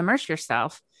immerse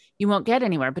yourself, you won't get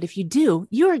anywhere. But if you do,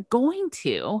 you are going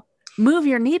to move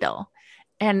your needle.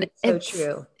 And It's so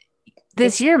true.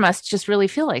 this It's year must just really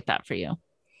feel like that for you.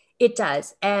 It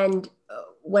does. And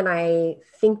when I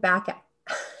think back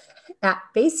at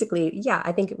basically, yeah,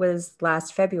 I think it was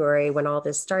last February when all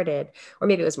this started, or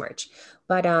maybe it was March.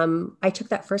 But I took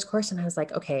that first course and I was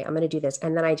like, okay, I'm going to do this.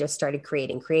 And then I just started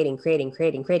creating.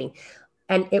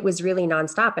 And it was really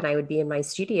nonstop. And I would be in my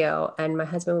studio and my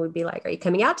husband would be like, are you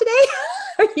coming out today?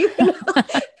 Are you going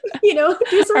to, do Are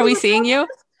something we with seeing you?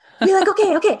 I'd be like,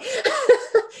 okay.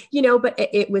 But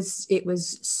it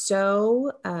was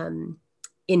so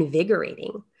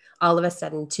invigorating all of a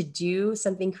sudden to do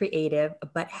something creative,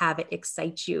 but have it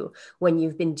excite you when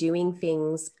you've been doing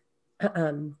things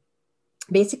um,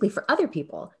 basically for other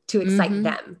people to excite Mm-hmm.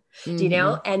 them,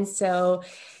 Mm-hmm. And so,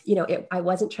 I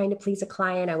wasn't trying to please a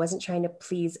client. I wasn't trying to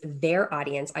please their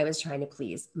audience. I was trying to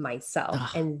please myself.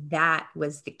 Oh, And that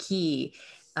was the key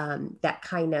that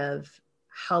kind of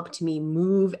helped me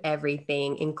move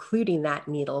everything, including that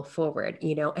needle forward,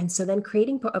 And so then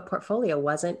creating a portfolio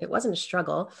wasn't a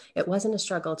struggle. It wasn't a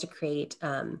struggle to create,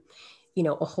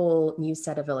 a whole new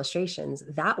set of illustrations.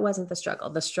 That wasn't the struggle.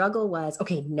 The struggle was,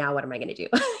 okay, now what am I going to do?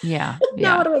 yeah. Now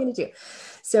Yeah. what am I going to do?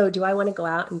 So do I want to go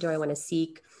out and do I want to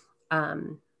seek,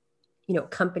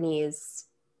 companies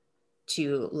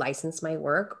to license my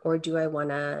work, or do I want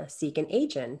to seek an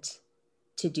agent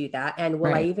to do that? And will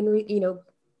I Right. even,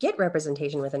 get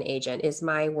representation with an agent? Is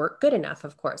my work good enough?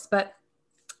 Of course. But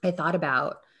I thought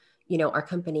about, our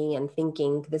company and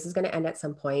thinking this is going to end at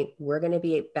some point. We're going to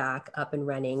be back up and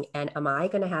running. And am I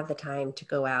going to have the time to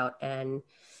go out and,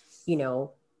 you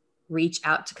know, reach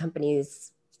out to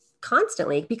companies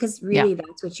constantly? Because Yeah. really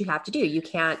that's what you have to do. You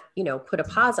can't, put a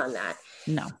pause on that.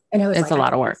 No, And I was it's like, a I lot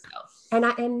don't of think work.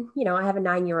 so. I have a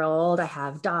 9-year-old, I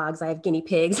have dogs, I have guinea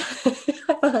pigs,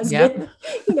 I have a Yep. husband,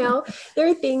 there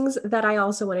are things that I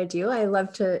also want to do. I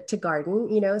love to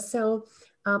garden, so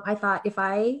I thought if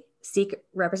I seek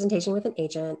representation with an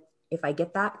agent, if I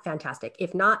get that, fantastic.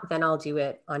 If not, then I'll do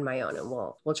it on my own and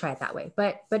we'll try it that way.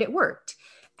 But it worked.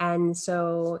 And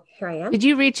so here I am. Did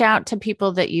you reach out to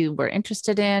people that you were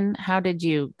interested in? How did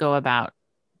you go about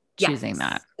choosing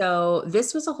that? Yes. So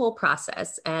this was a whole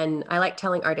process. And I like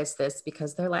telling artists this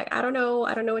because they're like, I don't know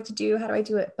what to do. How do I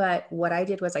do it? But what I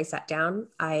did was I sat down,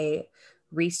 I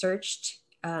researched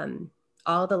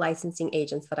all the licensing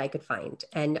agents that I could find.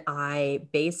 And I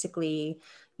basically,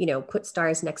 put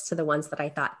stars next to the ones that I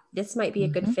thought this might be a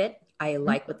good Mm-hmm. fit. I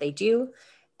like what they do.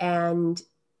 And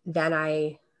then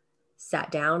I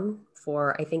sat down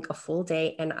for, I think, a full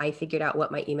day and I figured out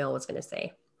what my email was going to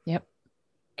say. Yep.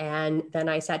 And then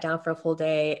I sat down for a full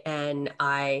day and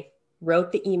I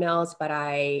wrote the emails, but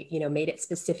I, made it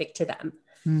specific to them,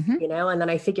 Mm-hmm. and then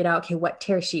I figured out, okay, what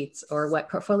tear sheets or what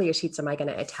portfolio sheets am I going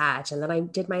to attach? And then I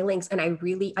did my links and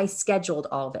I scheduled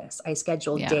all this. I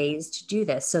scheduled Yeah. days to do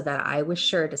this so that I was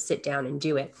sure to sit down and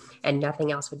do it and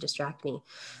nothing else would distract me.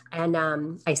 And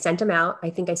I sent them out. I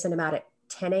think I sent them out at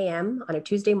 10 a.m. on a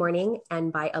Tuesday morning.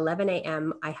 And by 11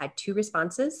 a.m., I had 2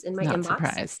 responses in my Not inbox.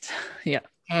 surprised. Yeah.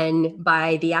 And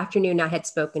by the afternoon, I had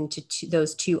spoken to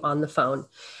those 2 on the phone.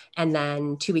 And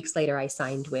then 2 weeks later, I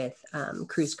signed with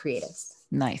Cruise Creatives.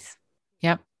 Nice.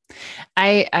 Yep.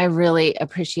 I really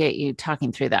appreciate you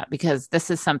talking through that because this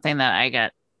is something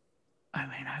that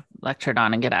I've lectured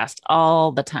on and get asked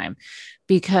all the time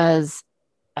because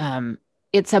um,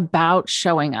 it's about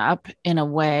showing up in a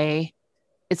way.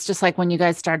 It's just like when you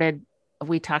guys started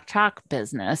We Talk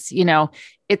business,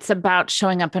 it's about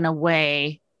showing up in a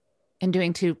way and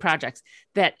doing 2 projects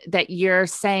that you're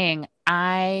saying,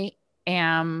 I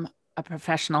am a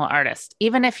professional artist.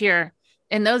 Even if you're,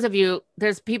 and those of you,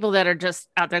 there's people that are just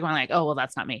out there going like, oh, well,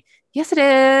 that's not me. Yes, it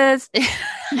is.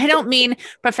 I don't mean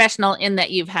professional in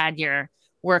that you've had your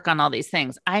work on all these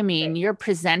things. I mean, Right. you're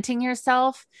presenting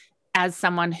yourself as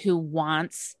someone who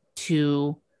wants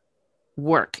to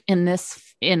work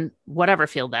in whatever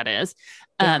field that is.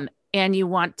 Yeah. And you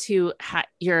want to,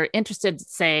 you're interested,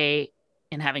 say,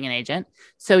 in having an agent.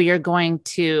 So you're going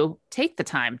to take the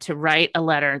time to write a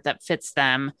letter that fits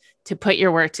them, to put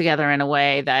your work together in a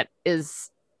way that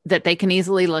they can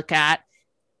easily look at,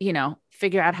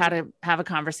 figure out how to have a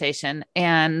conversation,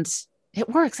 and it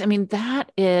works. I mean,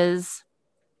 that is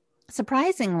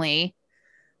surprisingly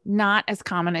not as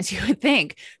common as you would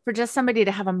think for just somebody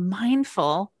to have a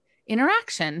mindful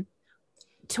interaction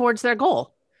towards their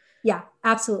goal. Yeah,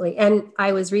 absolutely. And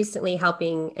I was recently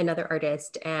helping another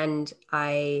artist, and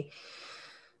I,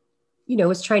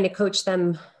 was trying to coach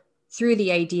them through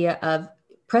the idea of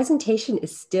presentation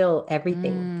is still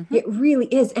everything. Mm-hmm. It really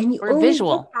is. And you Or only get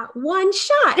visual. that one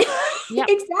shot. Yep.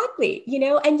 Exactly.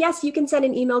 And yes, you can send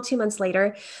an email 2 months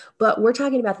later, but we're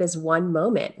talking about this one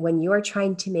moment when you are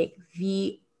trying to make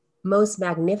the most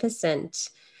magnificent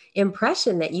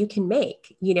impression that you can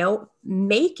make,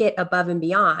 make it above and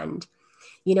beyond.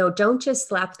 Don't just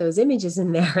slap those images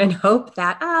in there and hope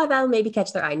that, that'll maybe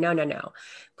catch their eye. No, no, no.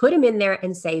 Put them in there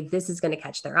and say, this is going to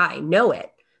catch their eye. Know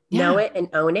it and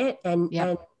own it. And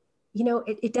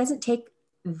it doesn't take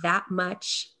that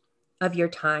much of your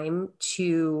time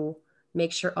to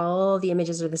make sure all the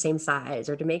images are the same size,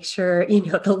 or to make sure,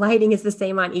 the lighting is the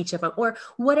same on each of them, or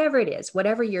whatever it is,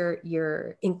 whatever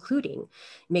you're including,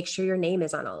 make sure your name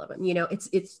is on all of them.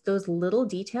 It's those little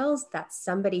details that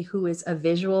somebody who is a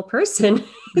visual person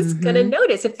is going to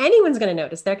notice. If anyone's going to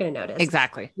notice, they're going to notice.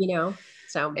 Exactly.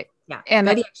 So yeah. And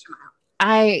go the extra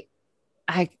mile.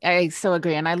 I so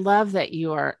agree. And I love that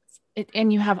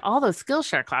and you have all those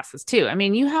Skillshare classes too. I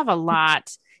mean, you have a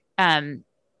lot.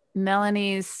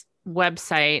 Melanie's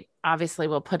website, obviously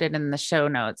we'll put it in the show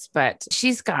notes, but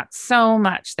she's got so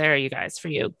much there, you guys, for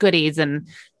you, goodies and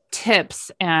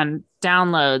tips and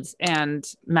downloads and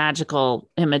magical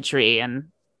imagery and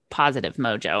positive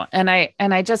mojo. And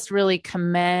I just really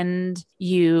commend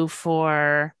you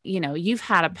for, you've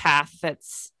had a path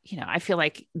that's, I feel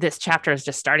like this chapter is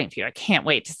just starting for you. I can't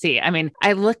wait to see. I mean,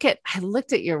 I looked at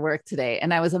your work today,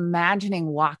 and I was imagining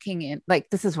walking in, like,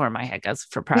 this is where my head goes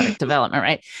for product development,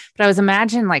 right? But I was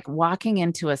imagining like walking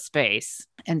into a space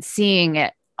and seeing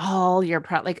it all your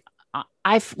like,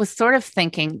 I was sort of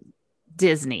thinking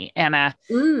Disney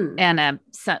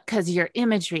because your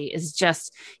imagery is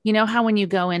just, how when you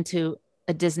go into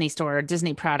a Disney store or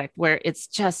Disney product where it's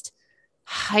just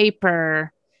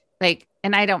hyper, like,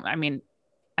 and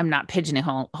I'm not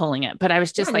pigeonholing it, but I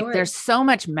was just there's so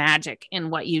much magic in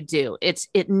what you do. It's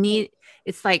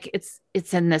like, it's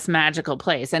in this magical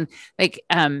place. And like,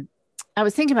 I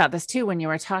was thinking about this too, when you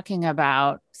were talking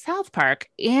about South Park,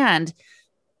 and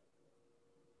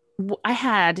I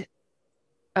had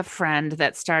a friend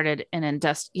that started an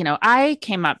I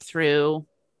came up through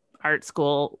art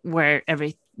school where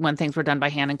when things were done by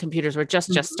hand and computers were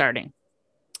just starting.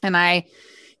 And I,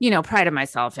 prided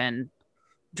myself in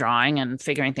drawing and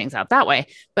figuring things out that way.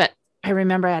 But I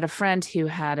remember I had a friend who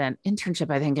had an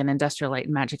internship, I think, in Industrial Light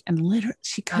and Magic, and literally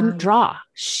she couldn't draw.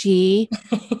 She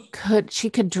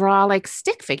could draw like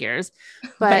stick figures,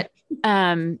 but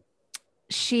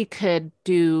she could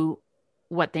do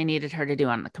what they needed her to do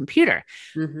on the computer.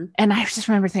 And I just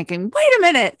remember thinking, wait a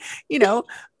minute.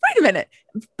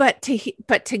 But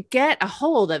to get a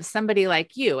hold of somebody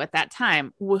like you at that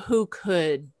time who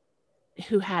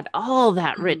had all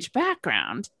that rich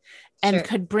background and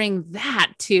could bring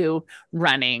that to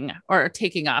running or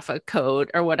taking off a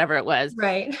code or whatever it was.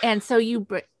 Right. And so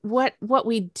what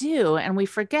we do, and we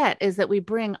forget, is that we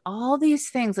bring all these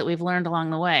things that we've learned along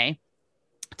the way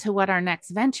to what our next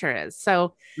venture is.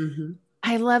 So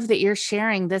I love that you're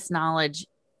sharing this knowledge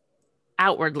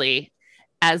outwardly,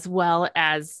 as well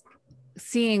as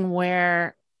seeing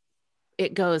where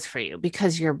it goes for you,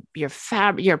 because your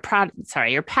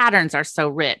patterns are so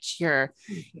rich. Your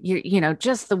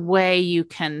just the way you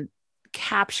can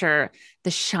capture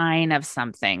the shine of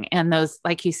something, and those,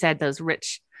 like you said, those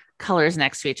rich colors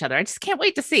next to each other. I just can't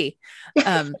wait to see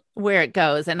where it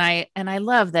goes. And I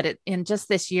love that in just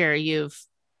this year, you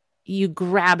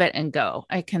grab it and go.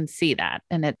 I can see that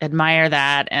and admire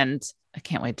that. And I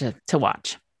can't wait to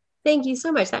watch. Thank you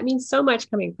so much. That means so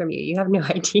much coming from you. You have no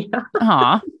idea.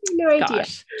 Aw, no idea.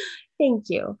 Gosh. Thank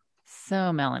you.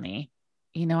 So Melanie,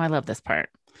 I love this part.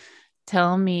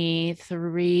 Tell me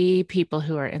 3 people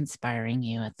who are inspiring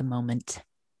you at the moment.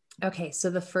 Okay. So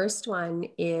the first one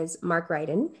is Mark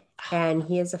Ryden, and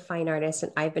he is a fine artist,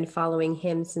 and I've been following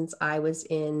him since I was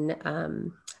in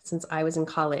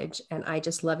college, and I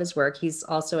just love his work. He's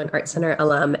also an Art Center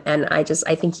alum, and I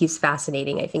think he's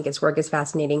fascinating. I think his work is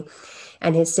fascinating,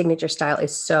 and his signature style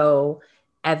is so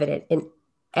evident in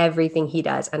everything he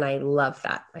does. And I love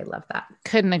that.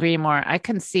 Couldn't agree more. I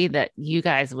can see that you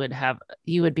guys would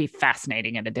be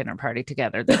fascinating at a dinner party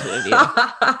together, the two of you.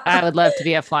 I would love to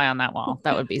be a fly on that wall.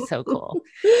 That would be so cool.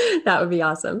 That would be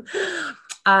awesome.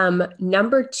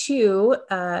 Number 2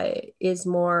 is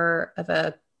more of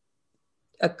a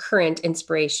a current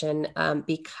inspiration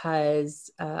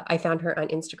because I found her on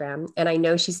Instagram, and I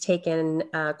know she's taken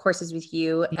courses with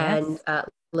you and Yes.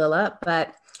 Lilla,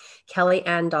 but Kelly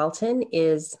Ann Dalton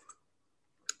is,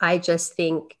 I just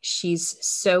think she's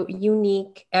so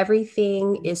unique.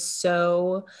 Everything is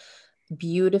so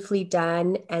beautifully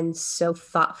done and so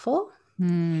thoughtful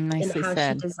in Nicely how she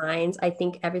said. designs. I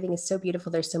think everything is so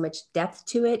beautiful. There's so much depth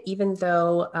to it, even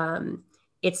though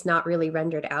it's not really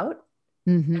rendered out.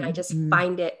 And I just Mm-hmm.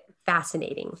 find it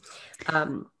fascinating. I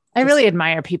Just really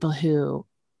admire people who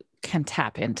can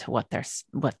tap into what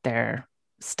their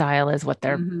style is, what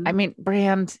their I Mhm. mean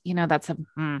brand, that's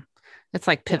it's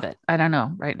like Yeah, pivot. I don't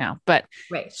know right now, but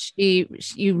right. she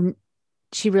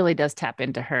really does tap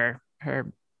into her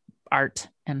art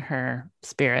and her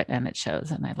spirit, and it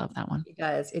shows, and I love that one. It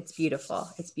does. It's beautiful.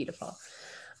 It's beautiful.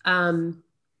 Um,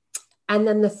 and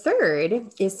then the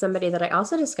third is somebody that I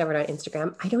also discovered on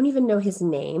Instagram. I don't even know his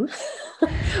name,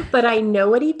 but I know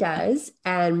what he does.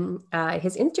 And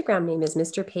his Instagram name is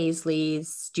Mr. Paisley's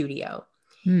Studio.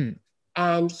 Hmm.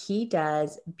 And he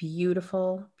does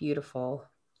beautiful, beautiful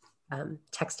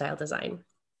textile design.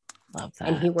 Love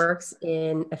And he that. works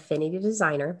in Affinity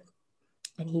Designer.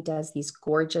 And he does these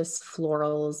gorgeous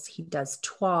florals. He does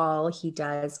toile. He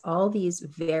does all these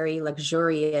very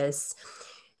luxurious,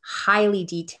 highly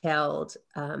detailed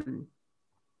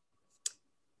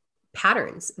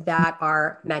patterns that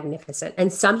are magnificent.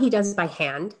 And some he does by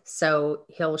hand. So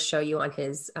he'll show you on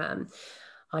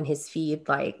his feed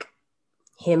like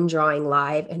him drawing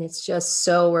live, and it's just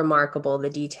so remarkable the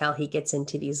detail he gets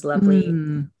into these lovely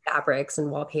Mm. fabrics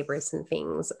and wallpapers and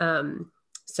things.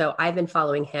 So I've been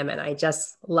following him, and I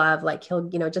just love, like, he'll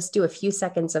just do a few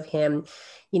seconds of him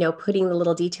putting the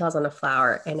little details on a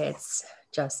flower, and it's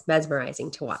just mesmerizing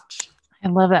to watch. I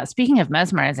love that. Speaking of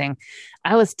mesmerizing,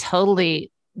 I was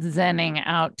totally zenning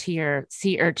out to your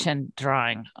sea urchin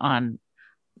drawing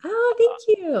Oh,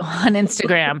 thank you. on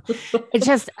Instagram.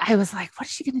 I was like, what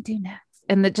is she going to do next?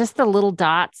 And just the little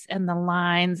dots and the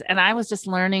lines. And I was just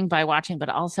learning by watching, but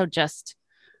also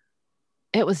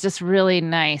it was just really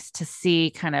nice to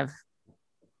see kind of,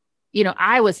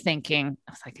 I was thinking,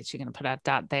 I was like, is she going to put a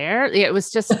dot there? It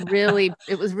was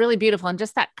really beautiful. And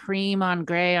just that cream on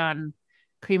gray on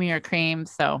creamier cream.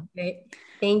 So Right.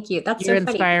 Thank you. That's you're so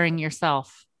funny. inspiring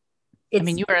yourself. I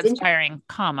mean, you are It's interesting. inspiring,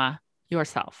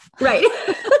 yourself. Right.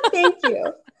 Thank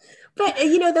you. But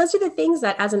those are the things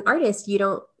that as an artist, you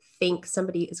don't think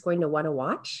somebody is going to want to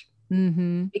watch,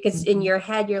 Mm-hmm. because in Mm-hmm. your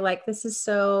head, you're like, this is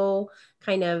so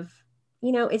kind of,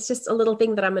 it's just a little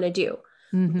thing that I'm going to do.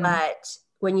 Mm-hmm. But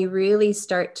when you really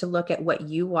start to look at what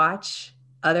you watch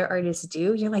other artists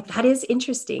do, you're like, that is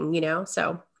interesting.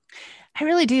 So I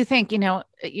really do think,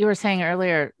 you were saying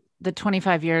earlier the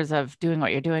 25 years of doing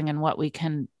what you're doing and what we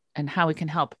can and how we can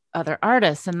help other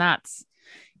artists. And that's,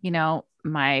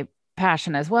 my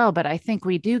passion as well. But I think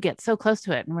we do get so close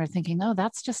to it and we're thinking, oh,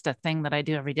 that's just a thing that I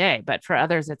do every day. But for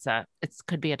others, it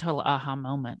could be a total aha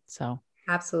moment. So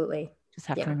absolutely. just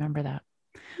have to Yeah. remember that.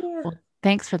 Yeah. Well,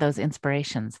 thanks for those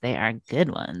inspirations. They are good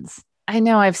ones. I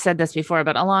know I've said this before,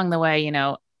 but along the way,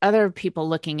 other people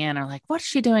looking in are like, what's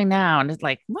she doing now? And it's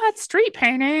like, what, street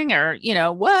painting? Or,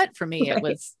 what? For me, it Right.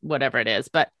 was whatever it is,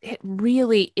 but it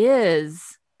really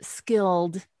is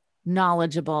skilled,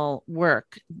 knowledgeable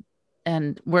work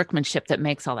and workmanship that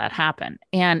makes all that happen.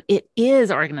 And it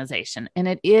is organization,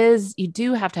 and you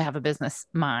do have to have a business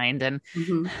mind. And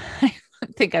Mhm. I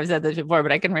think I've said this before,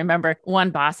 but I can remember one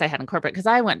boss I had in corporate, because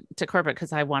I went to corporate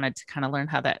because I wanted to kind of learn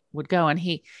how that would go. And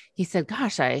he said,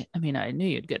 gosh, I mean, I knew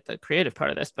you'd get the creative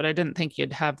part of this, but I didn't think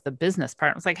you'd have the business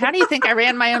part. I was like, how do you think I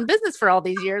ran my own business for all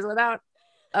these years without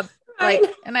a Right.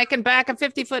 and I can back a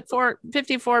 54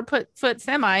 foot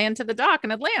semi into the dock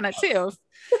in Atlanta too,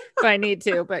 if I need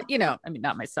to. But I mean,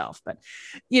 not myself, but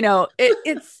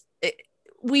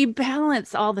we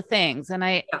balance all the things. And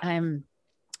Yeah.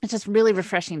 it's just really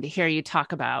refreshing to hear you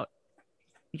talk about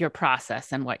your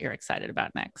process and what you're excited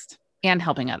about next and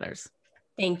helping others.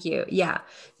 Thank you. Yeah.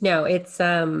 No, it's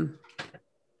I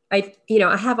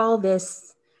have all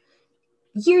this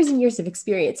years and years of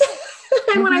experience.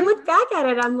 And when I Mm-hmm. look back at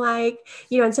it, I'm like,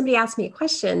 and somebody asks me a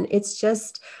question, it's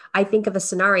just, I think of a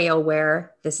scenario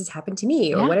where this has happened to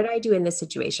me, or Yeah. what did I do in this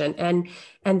situation? And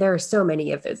there are so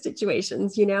many of those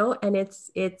situations, and it's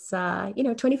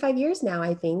 25 years now,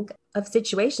 I think, of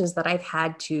situations that I've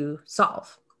had to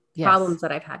solve, Yes. problems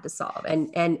that I've had to solve.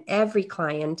 And every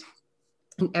client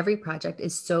and every project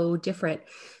is so different.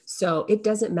 So it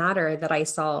doesn't matter that I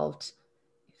solved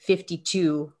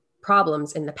 52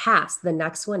 problems in the past. The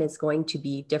next one is going to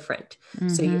be different.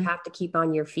 So you Mm-hmm. have to keep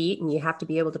on your feet, and you have to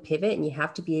be able to pivot, and you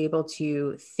have to be able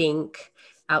to think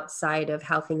outside of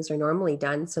how things are normally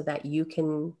done so that you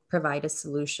can provide a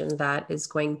solution that is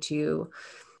going to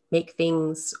make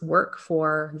things work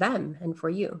for them and for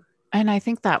you. And I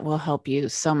think that will help you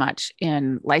so much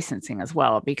in licensing as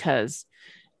well, because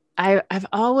I've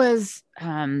always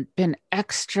been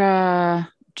extra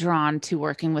drawn to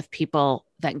working with people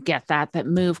that get that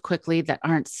move quickly, that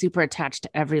aren't super attached to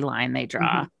every line they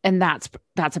draw. And that's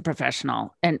a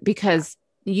professional. And because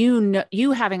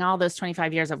you having all those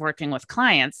 25 years of working with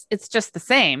clients, it's just the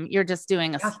same. You're just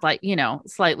doing a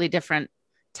slightly different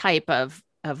type of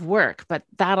work, but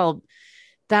that'll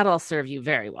serve you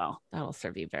very well. That'll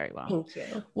serve you very well. Thank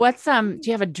you. What's do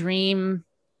you have a dream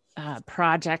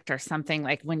project or something,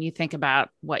 like when you think about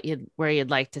where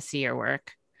you'd like to see your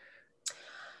work?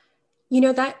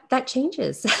 That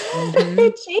changes.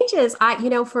 It changes.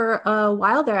 For a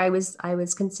while there, I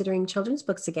was considering children's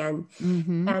books again.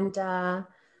 And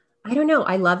I don't know.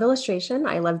 I love illustration.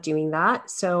 I love doing that.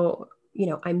 So,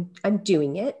 I'm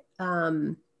doing it.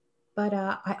 But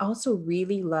I also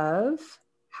really love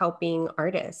helping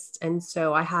artists. And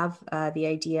so I have the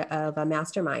idea of a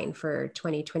mastermind for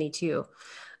 2022.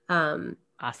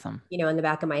 Awesome. In the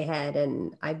back of my head.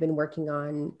 And I've been working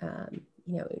on,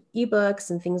 ebooks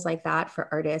and things like that for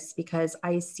artists, because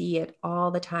I see it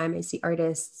all the time. I see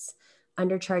artists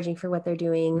undercharging for what they're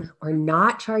doing or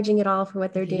not charging at all for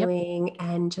what they're doing.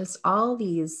 And just all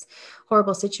these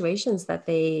horrible situations that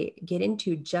they get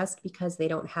into just because they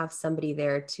don't have somebody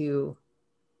there to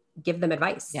give them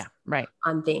advice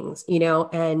on things,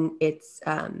 and it's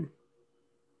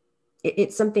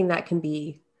something that can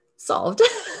be solved.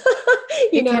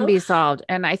 It can be solved.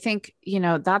 And I think,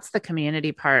 that's the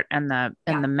community part and the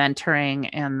mentoring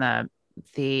and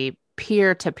the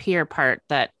peer-to-peer part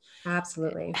that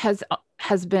absolutely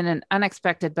has been an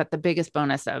unexpected, but the biggest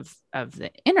bonus of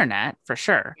the internet for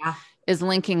sure is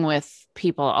linking with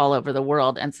people all over the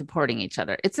world and supporting each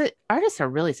other. Artists are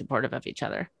really supportive of each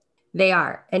other. They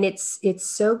are. And it's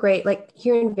so great. Like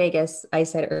here in Vegas, I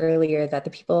said earlier that the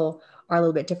people are a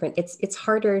little bit different. It's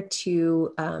harder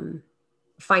to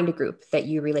find a group that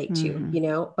you relate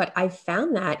to, but I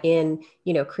found that in,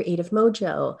 Creative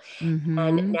Mojo.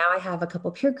 And now I have a couple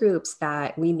peer groups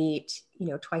that we meet,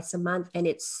 twice a month. And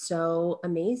it's so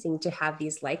amazing to have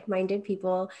these like-minded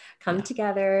people come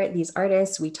together, these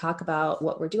artists. We talk about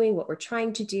what we're doing, what we're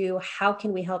trying to do. How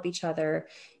can we help each other,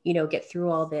 get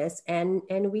through all this? And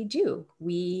we do.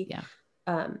 We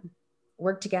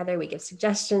work together, we give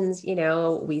suggestions,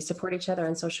 we support each other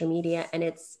on social media. And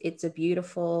it's a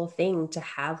beautiful thing to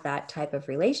have that type of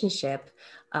relationship,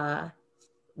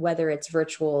 whether it's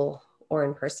virtual or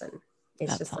in person.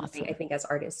 It's just something I think as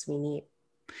artists we need.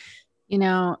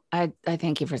 I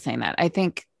thank you for saying that. I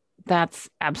think that's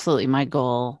absolutely my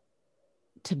goal,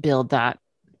 to build that,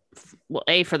 well,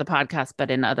 for the podcast,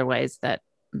 but in other ways that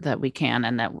we can,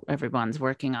 and that everyone's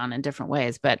working on in different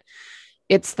ways. But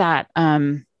it's that,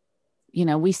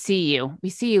 we see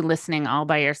you listening all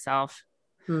by yourself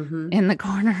in the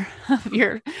corner of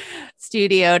your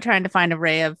studio, trying to find a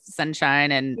ray of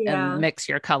sunshine and mix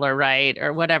your color right,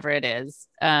 or whatever it is.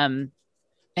 And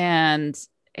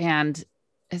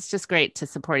it's just great to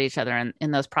support each other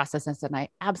in those processes. And I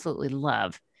absolutely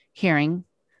love hearing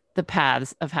the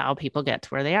paths of how people get to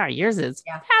where they are. Yours is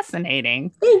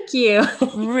fascinating. Thank you.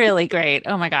 Really great.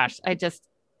 Oh my gosh.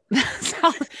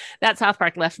 That South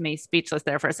Park left me speechless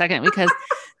there for a second, because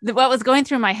what was going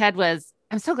through my head was,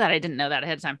 I'm so glad I didn't know that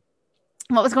ahead of time.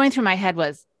 What was going through my head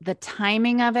was the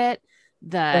timing of it,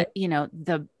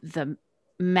 the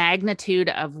magnitude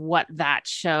of what that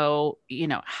show,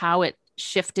 how it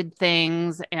shifted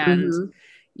things, and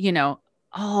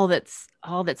all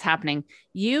that's happening.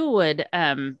 You would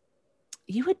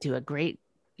be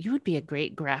a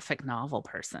great graphic novel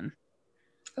person.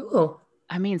 Oh,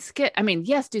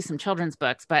 yes, do some children's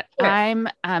books, but sure.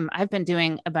 I've been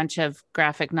doing a bunch of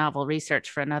graphic novel research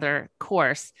for another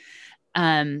course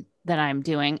that I'm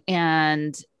doing.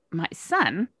 And my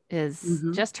son is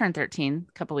just turned 13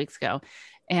 a couple weeks ago,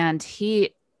 and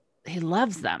he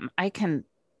loves them. I can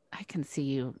see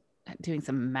you doing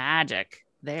some magic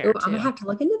there. Ooh, I'm gonna have to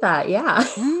look into that. Yeah.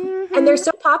 And they're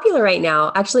so popular right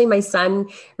now. Actually, my son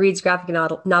reads graphic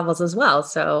novels as well.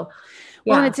 So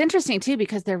well, and it's interesting too,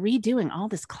 because they're redoing all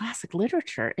this classic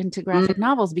literature into graphic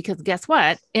novels, because guess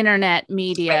what? Internet,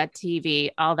 media,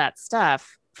 TV, all that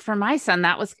stuff. For my son,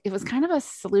 it was kind of a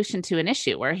solution to an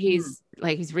issue where he's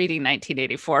reading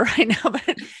 1984 right now,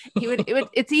 but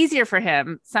it's easier for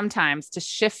him sometimes to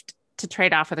shift, to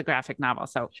trade off with a graphic novel.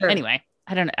 So anyway,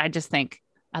 I don't know. I just think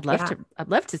I'd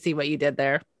love to see what you did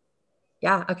there.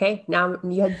 Yeah. Okay. Now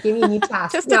you have given me a new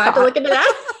task. Now I have to look into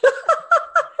that.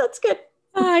 That's good.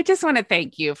 I just want to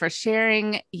thank you for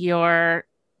sharing your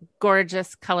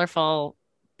gorgeous, colorful,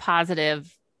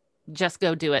 positive, just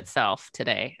go do it self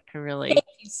today. I Thank really,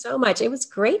 you so much. It was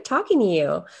great talking to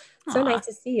you. So aw, nice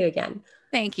to see you again.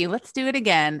 thank you. Let's do it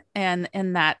again. And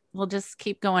that we'll just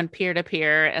keep going peer to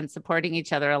peer and supporting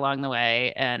each other along the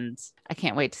way. And I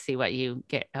can't wait to see what you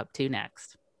get up to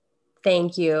next.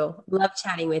 Thank you. Love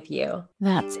chatting with you.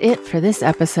 That's it for this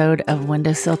episode of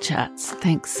Windowsill Chats.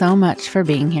 Thanks so much for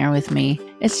being here with me.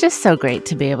 It's just so great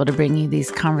to be able to bring you these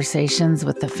conversations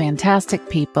with the fantastic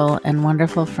people and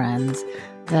wonderful friends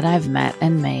that I've met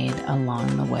and made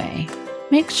along the way.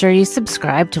 Make sure you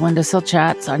subscribe to Windowsill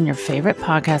Chats on your favorite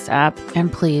podcast app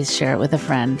and please share it with a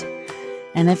friend.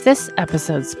 And if this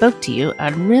episode spoke to you,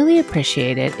 I'd really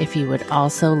appreciate it if you would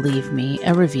also leave me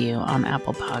a review on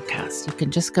Apple Podcasts. You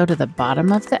can just go to the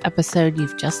bottom of the episode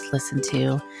you've just listened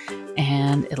to,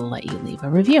 and it'll let you leave a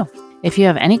review. If you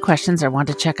have any questions or want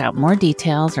to check out more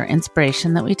details or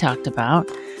inspiration that we talked about,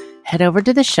 head over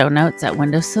to the show notes at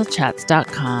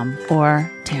windowsillchats.com or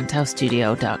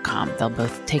tantaustudio.com. They'll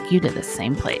both take you to the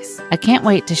same place. I can't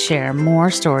wait to share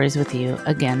more stories with you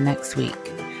again next week.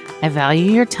 I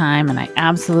value your time and I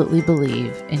absolutely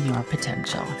believe in your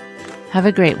potential. Have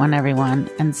a great one, everyone,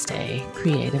 and stay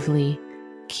creatively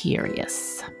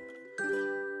curious.